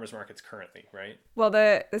no farmers markets currently, right? Well,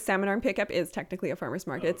 the Salmon Arm pickup is technically a farmers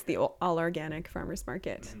market. It's the all organic farmers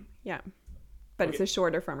market. Mm-hmm. Yeah, but it's a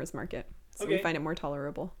shorter farmers market. So we find it more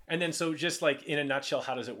tolerable. And then, so just like in a nutshell,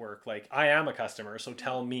 how does it work? Like, I am a customer, so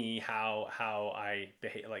tell me how I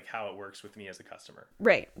behave, like how it works with me as a customer.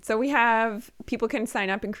 Right. So people can sign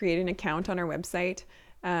up and create an account on our website.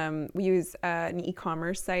 We use an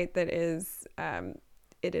e-commerce site that is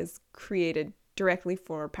created directly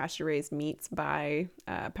for pasture-raised meats by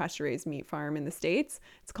a pasture-raised meat farm in the States.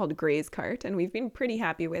 It's called Graze Cart, and we've been pretty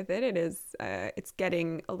happy with it. It's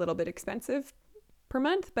getting a little bit expensive per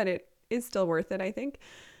month, but it is still worth it, I think.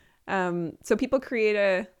 So people create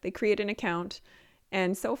an account,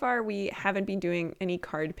 and so far we haven't been doing any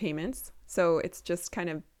card payments. So it's just kind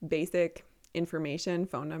of basic information,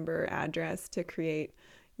 phone number, address to create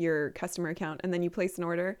your customer account. And then you place an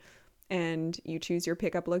order and you choose your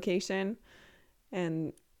pickup location,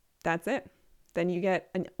 and that's it. Then you get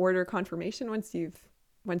an order confirmation once you've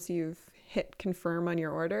hit confirm on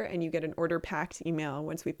your order, and you get an order packed email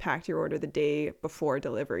once we've packed your order the day before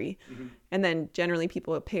delivery. Mm-hmm. And then generally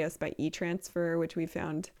people will pay us by e-transfer, which we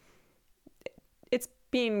found it's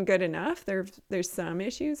been good enough. There's some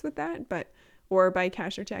issues with that, or by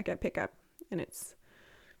cash or check at pickup. And it's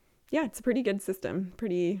a pretty good system.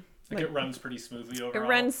 It runs pretty smoothly overall. It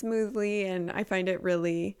runs smoothly, and I find it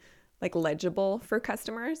really legible for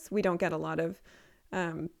customers. We don't get a lot of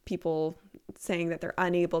people saying that they're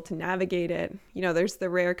unable to navigate it. There's the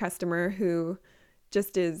rare customer who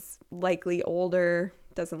just is likely older,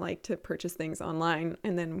 doesn't like to purchase things online,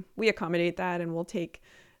 and then we accommodate that, and we'll take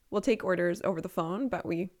orders over the phone, but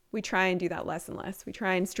we try and do that less and less. We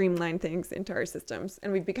try and streamline things into our systems,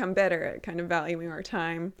 and we've become better at kind of valuing our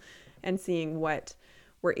time and seeing what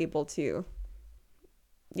we're able to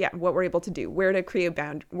do, where to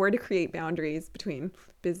create boundaries between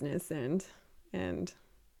business and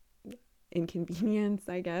inconvenience,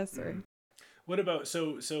 I guess. Or what about,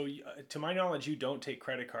 so to my knowledge, you don't take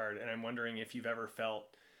credit card, and I'm wondering if you've ever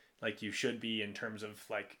felt like you should be in terms of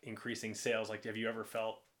like increasing sales? Like, have you ever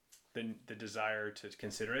felt the desire to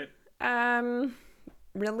consider it?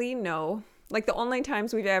 Really, no. Like the only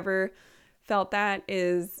times we've ever felt that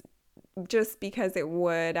is just because it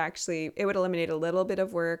would eliminate a little bit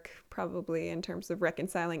of work, probably in terms of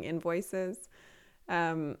reconciling invoices.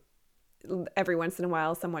 Every once in a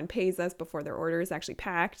while, someone pays us before their order is actually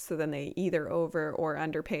packed. So then they either over or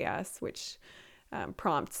underpay us, which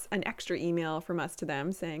prompts an extra email from us to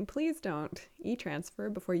them saying, please don't e-transfer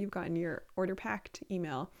before you've gotten your order packed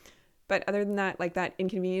email. But other than that, like that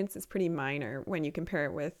inconvenience is pretty minor when you compare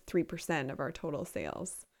it with 3% of our total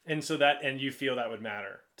sales. And so and you feel that would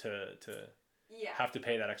matter to have to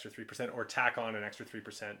pay that extra 3% or tack on an extra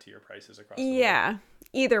 3% to your prices across the board? Yeah,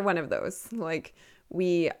 either one of those. Like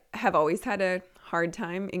we have always had a hard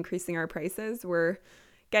time increasing our prices. We're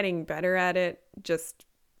getting better at it just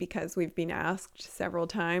because we've been asked several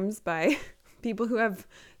times by people who have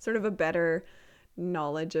sort of a better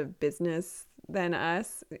knowledge of business than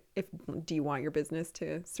us. Do you want your business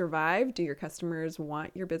to survive? Do your customers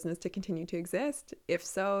want your business to continue to exist? If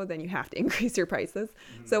so, then you have to increase your prices.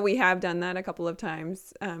 Mm-hmm. So we have done that a couple of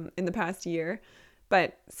times in the past year,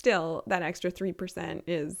 but still that extra 3%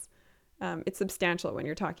 is it's substantial when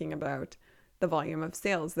you're talking about the volume of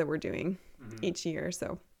sales that we're doing each year.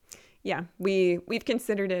 So yeah, we've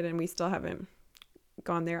considered it and we still haven't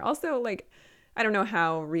gone there. Also, like, I don't know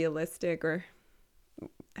how realistic or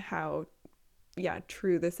how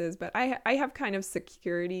true this is, but I have kind of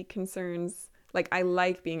security concerns. Like I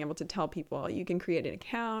like being able to tell people you can create an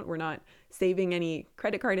account. We're not saving any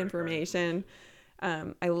credit card information.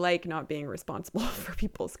 I like not being responsible for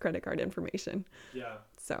people's credit card information. Yeah.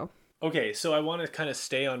 So. Okay. So I want to kind of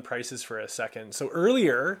stay on prices for a second. So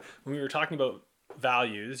earlier when we were talking about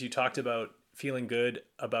values, you talked about feeling good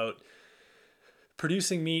about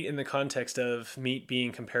producing meat in the context of meat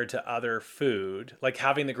being compared to other food, like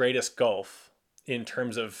having the greatest gulf in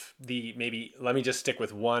terms of let me just stick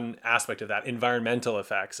with one aspect of that, environmental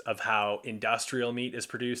effects of how industrial meat is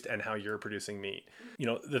produced and how you're producing meat. You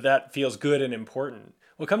know, that feels good and important.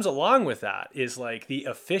 What comes along with that is like the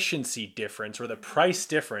efficiency difference or the price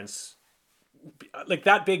difference. Like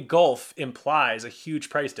that big gulf implies a huge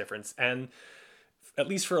price difference. And at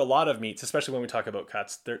least for a lot of meats, especially when we talk about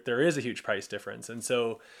cuts, there is a huge price difference. And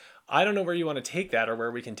so I don't know where you want to take that or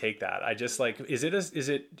where we can take that. I just like,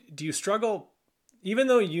 do you struggle, even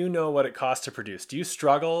though you know what it costs to produce, do you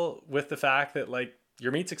struggle with the fact that like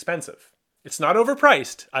your meat's expensive? It's not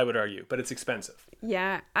overpriced, I would argue, but it's expensive.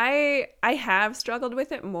 Yeah, I have struggled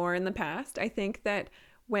with it more in the past. I think that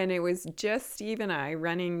when it was just Steve and I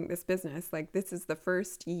running this business, like this is the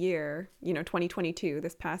first year, 2022,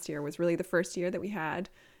 this past year was really the first year that we had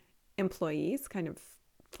employees, kind of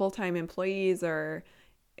full-time employees or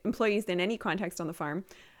employees in any context on the farm.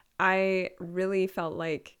 I really felt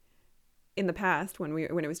like in the past when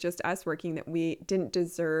it was just us working that we didn't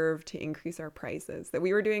deserve to increase our prices, that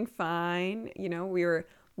we were doing fine. We were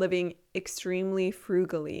living extremely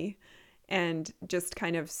frugally and just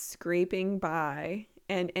kind of scraping by.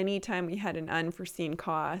 And anytime we had an unforeseen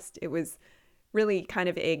cost, it was really kind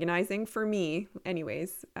of agonizing for me.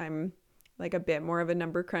 Anyways, I'm like a bit more of a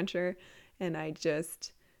number cruncher and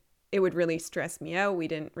it would really stress me out. We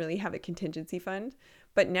didn't really have a contingency fund,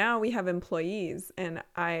 but now we have employees and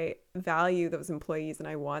I value those employees and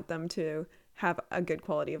I want them to have a good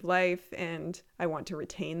quality of life and I want to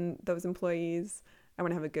retain those employees. I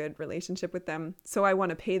want to have a good relationship with them. So I want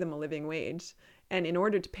to pay them a living wage. And in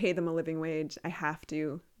order to pay them a living wage, I have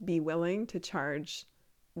to be willing to charge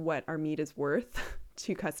what our meat is worth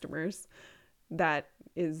to customers. That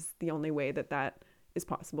is the only way that is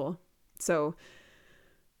possible. So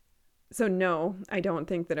no, I don't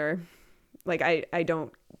think that I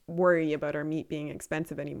don't worry about our meat being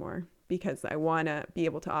expensive anymore because I want to be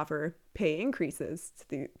able to offer pay increases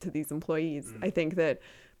to these employees. I think that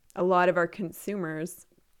a lot of our consumers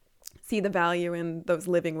see the value in those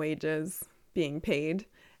living wages being paid,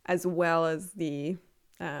 as well as the,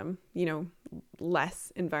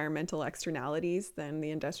 less environmental externalities than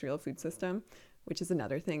the industrial food system, which is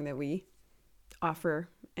another thing that we offer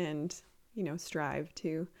and, strive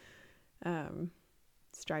to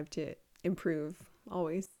improve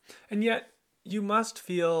always. And yet you must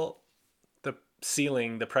feel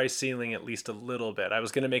the price ceiling at least a little bit. I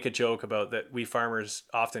was going to make a joke about that we farmers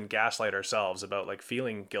often gaslight ourselves about like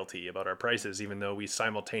feeling guilty about our prices, even though we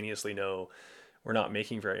simultaneously know we're not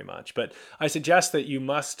making very much. But I suggest that you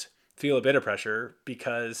must feel a bit of pressure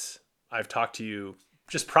because I've talked to you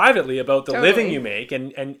just privately about the living you make.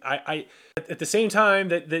 And I at the same time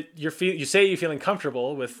that you say you're feeling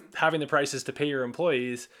comfortable with having the prices to pay your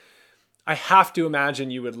employees, I have to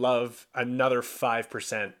imagine you would love another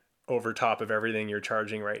 5% over top of everything you're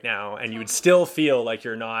charging right now, and you would still feel like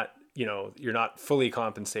you're not, you're not fully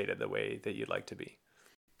compensated the way that you'd like to be.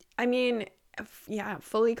 I mean, yeah,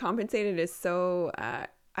 fully compensated is so,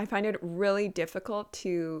 I find it really difficult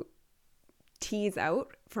to tease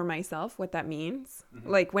out for myself what that means.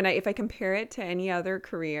 Like if I compare it to any other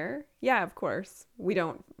career, yeah, of course,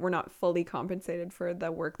 we're not fully compensated for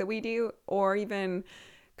the work that we do, or even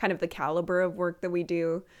kind of the caliber of work that we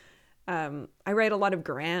do. I write a lot of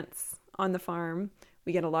grants on the farm.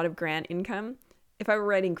 We get a lot of grant income. If I were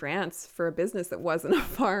writing grants for a business that wasn't a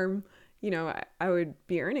farm, I would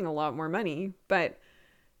be earning a lot more money. But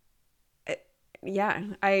yeah,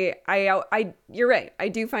 you're right. I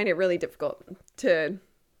do find it really difficult to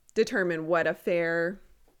determine what a fair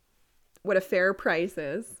price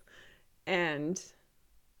is, and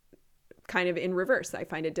kind of in reverse, I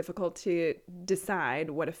find it difficult to decide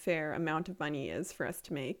what a fair amount of money is for us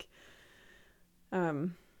to make.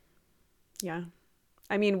 Yeah.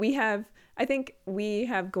 I mean, I think we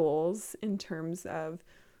have goals in terms of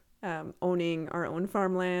owning our own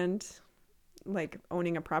farmland, like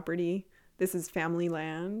owning a property. This is family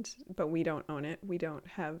land, but we don't own it. We don't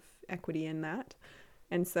have equity in that.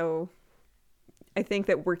 And so I think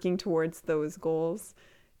that working towards those goals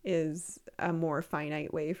is a more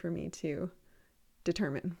finite way for me to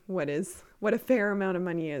determine what a fair amount of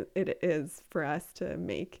money it is for us to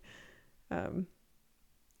make. And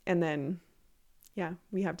then, yeah,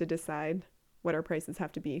 we have to decide what our prices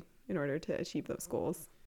have to be in order to achieve those goals.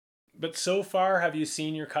 But so far, have you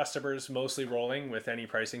seen your customers mostly rolling with any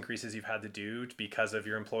price increases you've had to do because of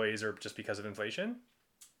your employees or just because of inflation?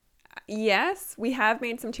 Yes, we have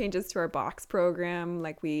made some changes to our box program.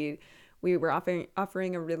 Like we were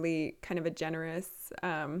offering a really kind of a generous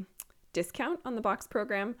discount on the box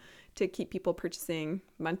program to keep people purchasing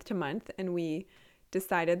month to month, and we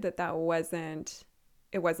decided that wasn't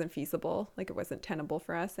feasible, like it wasn't tenable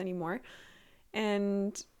for us anymore.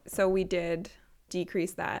 And so we did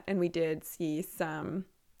decrease that, and we did see some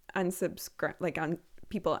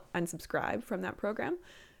people unsubscribe from that program,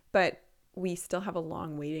 but we still have a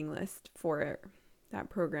long waiting list for that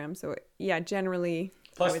program. So yeah, generally.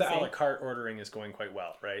 Plus the a la carte ordering is going quite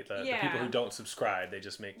well, right? The people who don't subscribe, they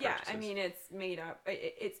just make purchases. Yeah, I mean, it's made up.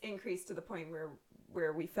 It's increased to the point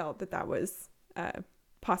where we felt that was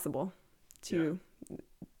possible to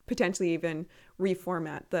potentially even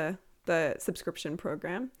reformat the subscription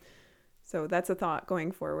program. So that's a thought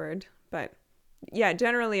going forward. But yeah,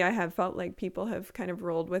 generally I have felt like people have kind of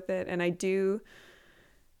rolled with it. And I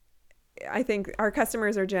think our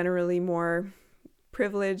customers are generally more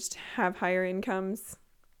privileged, have higher incomes,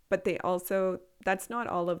 but that's not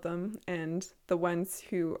all of them. And the ones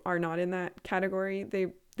who are not in that category,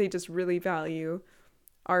 they just really value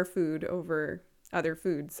our food over other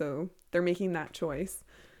food. So they're making that choice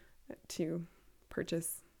to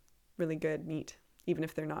purchase really good meat, even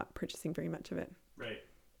if they're not purchasing very much of it. Right.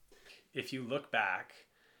 If you look back,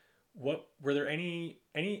 what were there any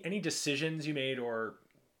decisions you made or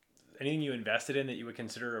anything you invested in that you would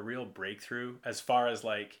consider a real breakthrough as far as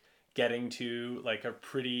like getting to like a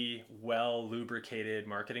pretty well lubricated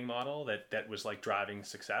marketing model that was like driving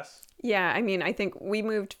success? Yeah, I mean, I think we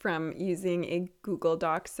moved from using a Google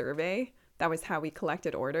Doc survey. That was how we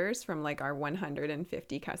collected orders from like our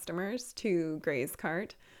 150 customers to Gray's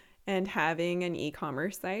Cart, and having an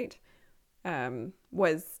e-commerce site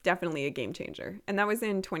was definitely a game changer. And that was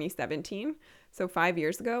in 2017, so 5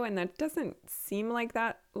 years ago. And that doesn't seem like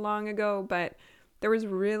that long ago, but there was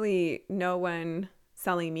really no one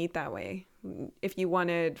selling meat that way. If you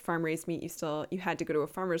wanted farm-raised meat, you had to go to a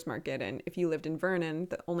farmer's market. And if you lived in Vernon,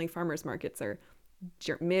 the only farmer's markets are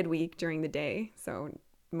midweek during the day. So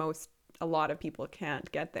a lot of people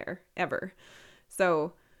can't get there ever.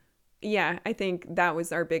 So yeah, I think that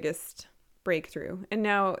was our biggest breakthrough. And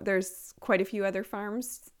now there's quite a few other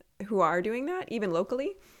farms who are doing that, even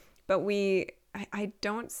locally. But I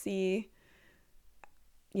don't see,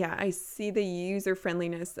 I see the user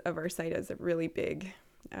friendliness of our site as a really big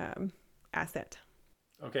asset.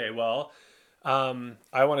 Okay, well,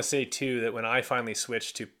 I want to say too that when I finally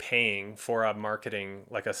switched to paying for a marketing,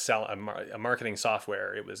 like a marketing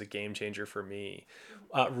software, it was a game changer for me.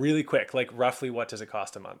 Really quick, like roughly what does it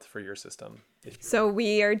cost a month for your system? So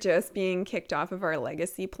we are just being kicked off of our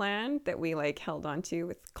legacy plan that we like held onto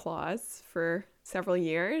with claws for several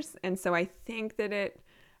years. And so I think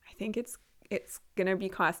it's going to be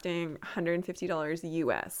costing $150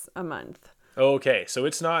 US a month. Okay, so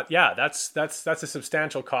it's not. Yeah, that's a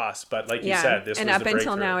substantial cost. But like you said, this and was up the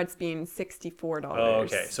until breakthrough. now, it's been $64 Oh,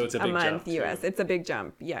 okay, so it's a big month jump, US. too. It's a big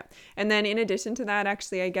jump, yeah. And then in addition to that,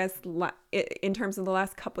 actually, I guess in terms of the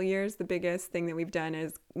last couple years, the biggest thing that we've done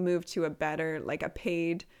is move to a better, like a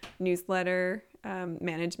paid newsletter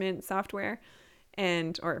management software,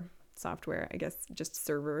 or software, I guess, just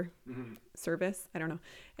server service. I don't know.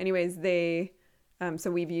 Anyways,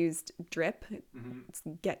 so we've used Drip. It's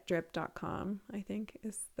getdrip.com, I think,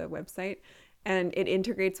 is the website. And it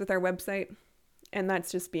integrates with our website. And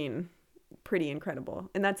that's just been pretty incredible.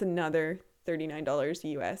 And that's another $39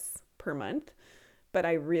 US per month. But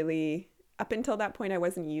up until that point, I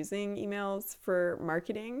wasn't using emails for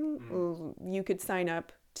marketing. You could sign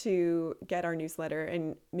up to get our newsletter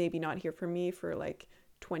and maybe not hear from me for like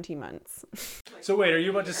 20 months. So wait, are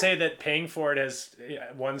you about to say that paying for it has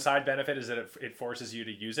one side benefit is that it forces you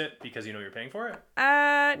to use it because you know you're paying for it?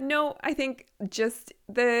 No, I think just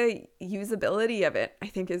the usability of it, I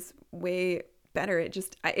think, is way better.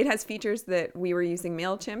 It has features that we were using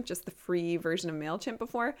MailChimp, just the free version of MailChimp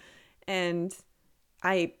before, and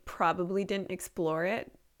I probably didn't explore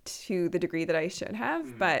it to the degree that I should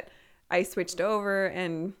have, but I switched over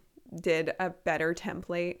and did a better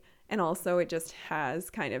template. And also it just has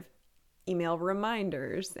kind of email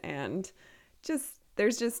reminders and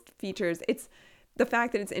there's just features. It's the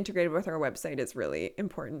fact that it's integrated with our website is really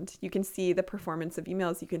important. You can see the performance of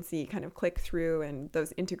emails. You can see kind of click through and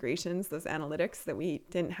those integrations, those analytics that we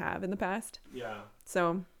didn't have in the past. Yeah.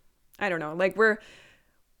 So I don't know, like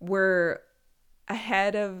we're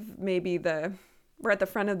ahead of we're at the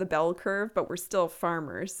front of the bell curve, but we're still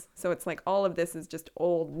farmers. So it's like all of this is just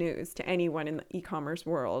old news to anyone in the e-commerce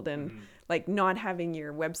world. And like not having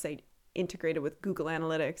your website integrated with Google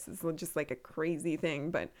Analytics is just like a crazy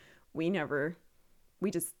thing. But we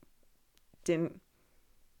just didn't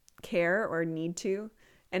care or need to.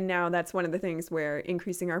 And now that's one of the things where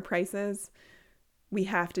increasing our prices, we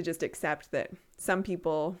have to just accept that some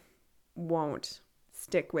people won't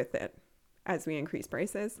stick with it as we increase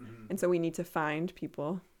prices. And so we need to find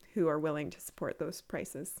people who are willing to support those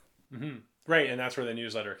prices. Right. And that's where the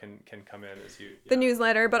newsletter can come in the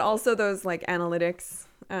newsletter, but also those like analytics,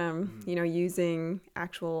 using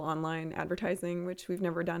actual online advertising, which we've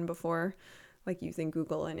never done before, like using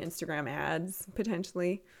Google and Instagram ads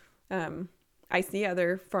potentially. I see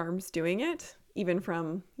other farms doing it, even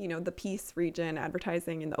from, the Peace region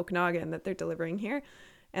advertising in the Okanagan that they're delivering here.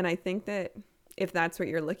 And I think that if that's what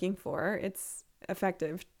you're looking for, it's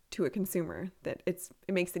effective to a consumer, that it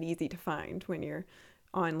makes it easy to find when you're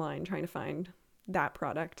online trying to find that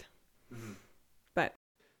product. But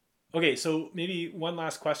okay, so maybe one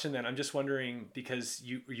last question then. I'm just wondering, because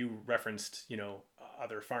you referenced,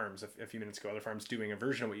 other farms a few minutes ago, other farms doing a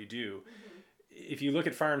version of what you do. If you look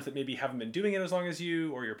at farms that maybe haven't been doing it as long as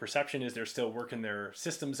you, or your perception is they're still working their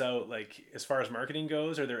systems out, like as far as marketing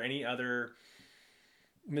goes, are there any other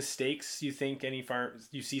mistakes you think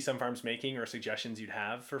you see some farms making, or suggestions you'd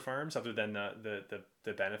have for farms other than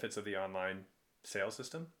the benefits of the online sales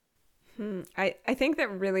system? I think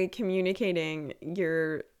that really communicating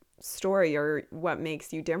your story or what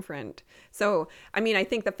makes you different. So, I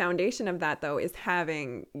think the foundation of that though is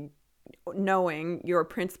knowing your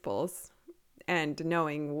principles and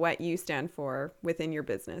knowing what you stand for within your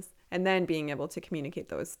business, and then being able to communicate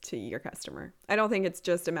those to your customer. I don't think it's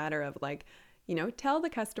just a matter of like, tell the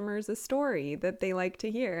customers a story that they like to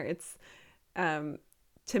hear. It's,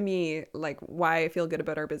 to me, like why I feel good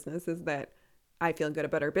about our business is that I feel good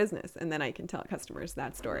about our business, and then I can tell customers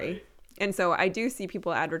that story. Right. And so I do see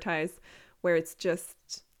people advertise where it's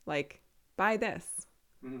just like, buy this.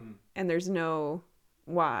 And there's no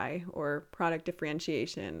why or product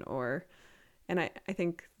differentiation and I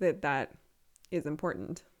think that is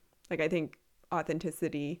important. Like, I think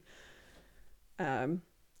authenticity,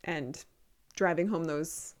 and driving home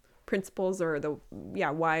those principles, or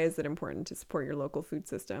why is it important to support your local food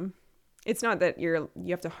system? It's not that you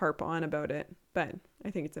have to harp on about it, but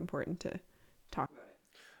I think it's important to talk about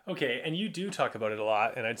it. Okay, and you do talk about it a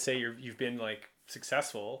lot, and I'd say you've been like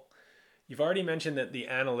successful. You've already mentioned that the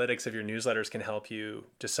analytics of your newsletters can help you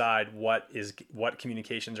decide what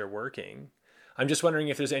communications are working. I'm just wondering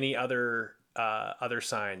if there's any other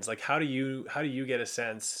signs. Like, how do you get a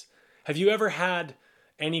sense? Have you ever had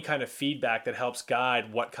any kind of feedback that helps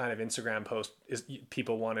guide what kind of Instagram post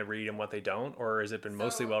people want to read and what they don't, or has it been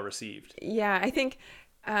mostly well received? Yeah, I think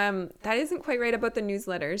that isn't quite right about the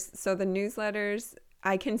newsletters. So the newsletters,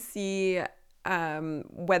 I can see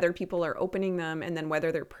whether people are opening them and then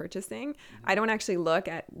whether they're purchasing. I don't actually look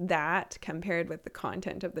at that compared with the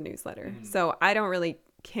content of the newsletter. So I don't really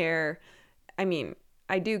care. I mean,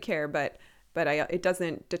 I do care, but but it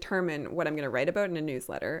doesn't determine what I'm going to write about in a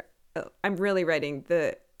newsletter. I'm really writing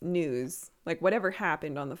the news, like whatever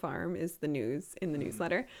happened on the farm is the news in the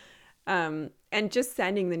newsletter. And just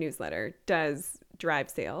sending the newsletter does drive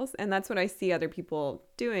sales. And that's what I see other people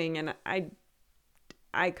doing. And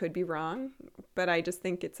I could be wrong, but I just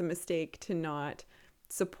think it's a mistake to not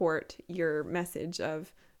support your message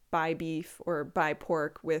of buy beef or buy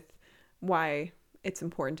pork with why it's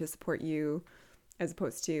important to support you, as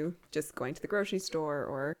opposed to just going to the grocery store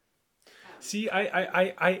or... See,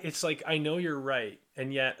 it's like, I know you're right.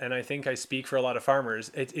 And yet, and I think I speak for a lot of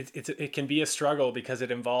farmers, it can be a struggle because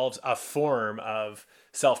it involves a form of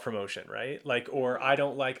self-promotion, right? Like, or I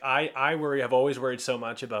don't like, I worry, I've always worried so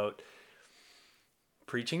much about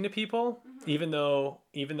preaching to people, even though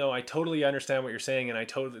I totally understand what you're saying.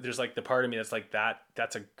 And there's like the part of me that's like,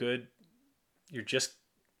 that's a good,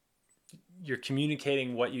 you're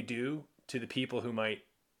communicating what you do to the people who might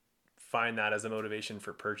find that as a motivation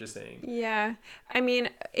for purchasing. Yeah. I mean,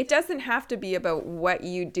 it doesn't have to be about what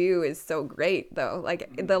you do is so great though.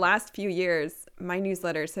 Like the last few years, my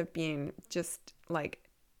newsletters have been just like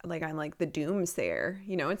I'm like the doomsayer,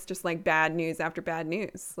 you know, it's just like bad news after bad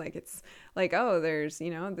news. Like it's like, oh, there's, you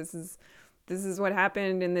know, this is what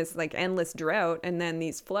happened in this like endless drought. And then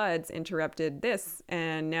these floods interrupted this.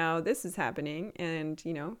 And now this is happening. And,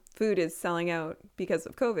 you know, food is selling out because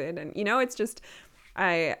of COVID. And, you know, it's just,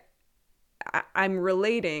 I'm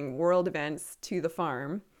relating world events to the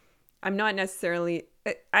farm. I'm not necessarily,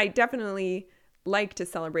 I definitely like to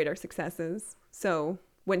celebrate our successes. So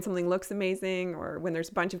when something looks amazing or when there's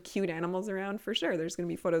a bunch of cute animals around, for sure, there's going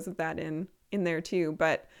to be photos of that in there too.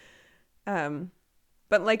 But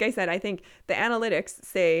like I said, I think the analytics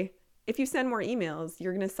say if you send more emails,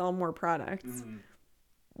 you're going to sell more products.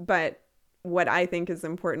 But what I think is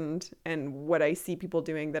important and what I see people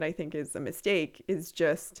doing that I think is a mistake is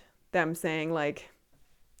just them saying like,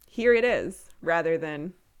 here it is, rather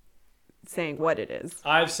than saying what it is.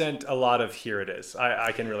 I've sent a lot of here it is.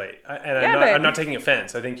 I can relate. I'm not taking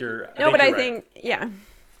offense. I think you're right.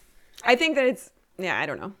 I think that it's, I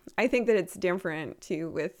don't know. I think that it's different too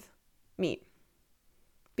with meat.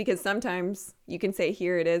 Because sometimes you can say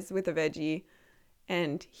here it is with a veggie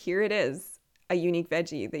and here it is, a unique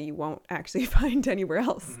veggie that you won't actually find anywhere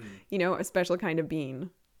else. You know, a special kind of bean,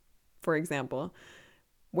 for example.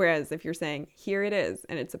 Whereas if you're saying here it is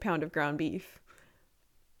and it's a pound of ground beef,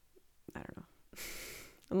 I don't know.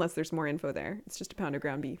 Unless there's more info there. It's just a pound of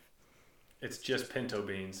ground beef. It's just pinto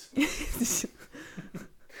beans.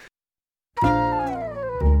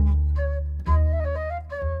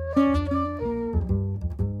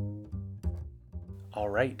 All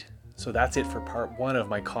right. So that's it for part 1 of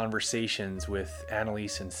my conversations with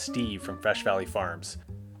Annelise and Steve from Fresh Valley Farms.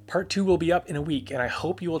 Part 2 will be up in a week, and I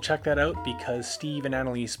hope you will check that out because Steve and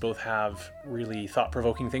Annelise both have really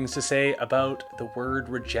thought-provoking things to say about the word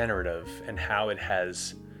regenerative and how it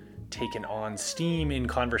has taken on steam in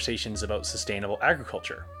conversations about sustainable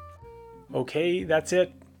agriculture. Okay, that's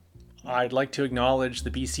it. I'd like to acknowledge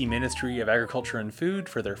the BC Ministry of Agriculture and Food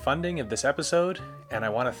for their funding of this episode, and I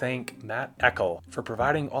want to thank Matt Eckel for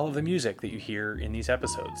providing all of the music that you hear in these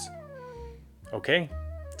episodes. Okay,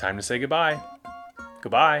 time to say goodbye.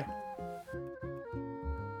 Goodbye.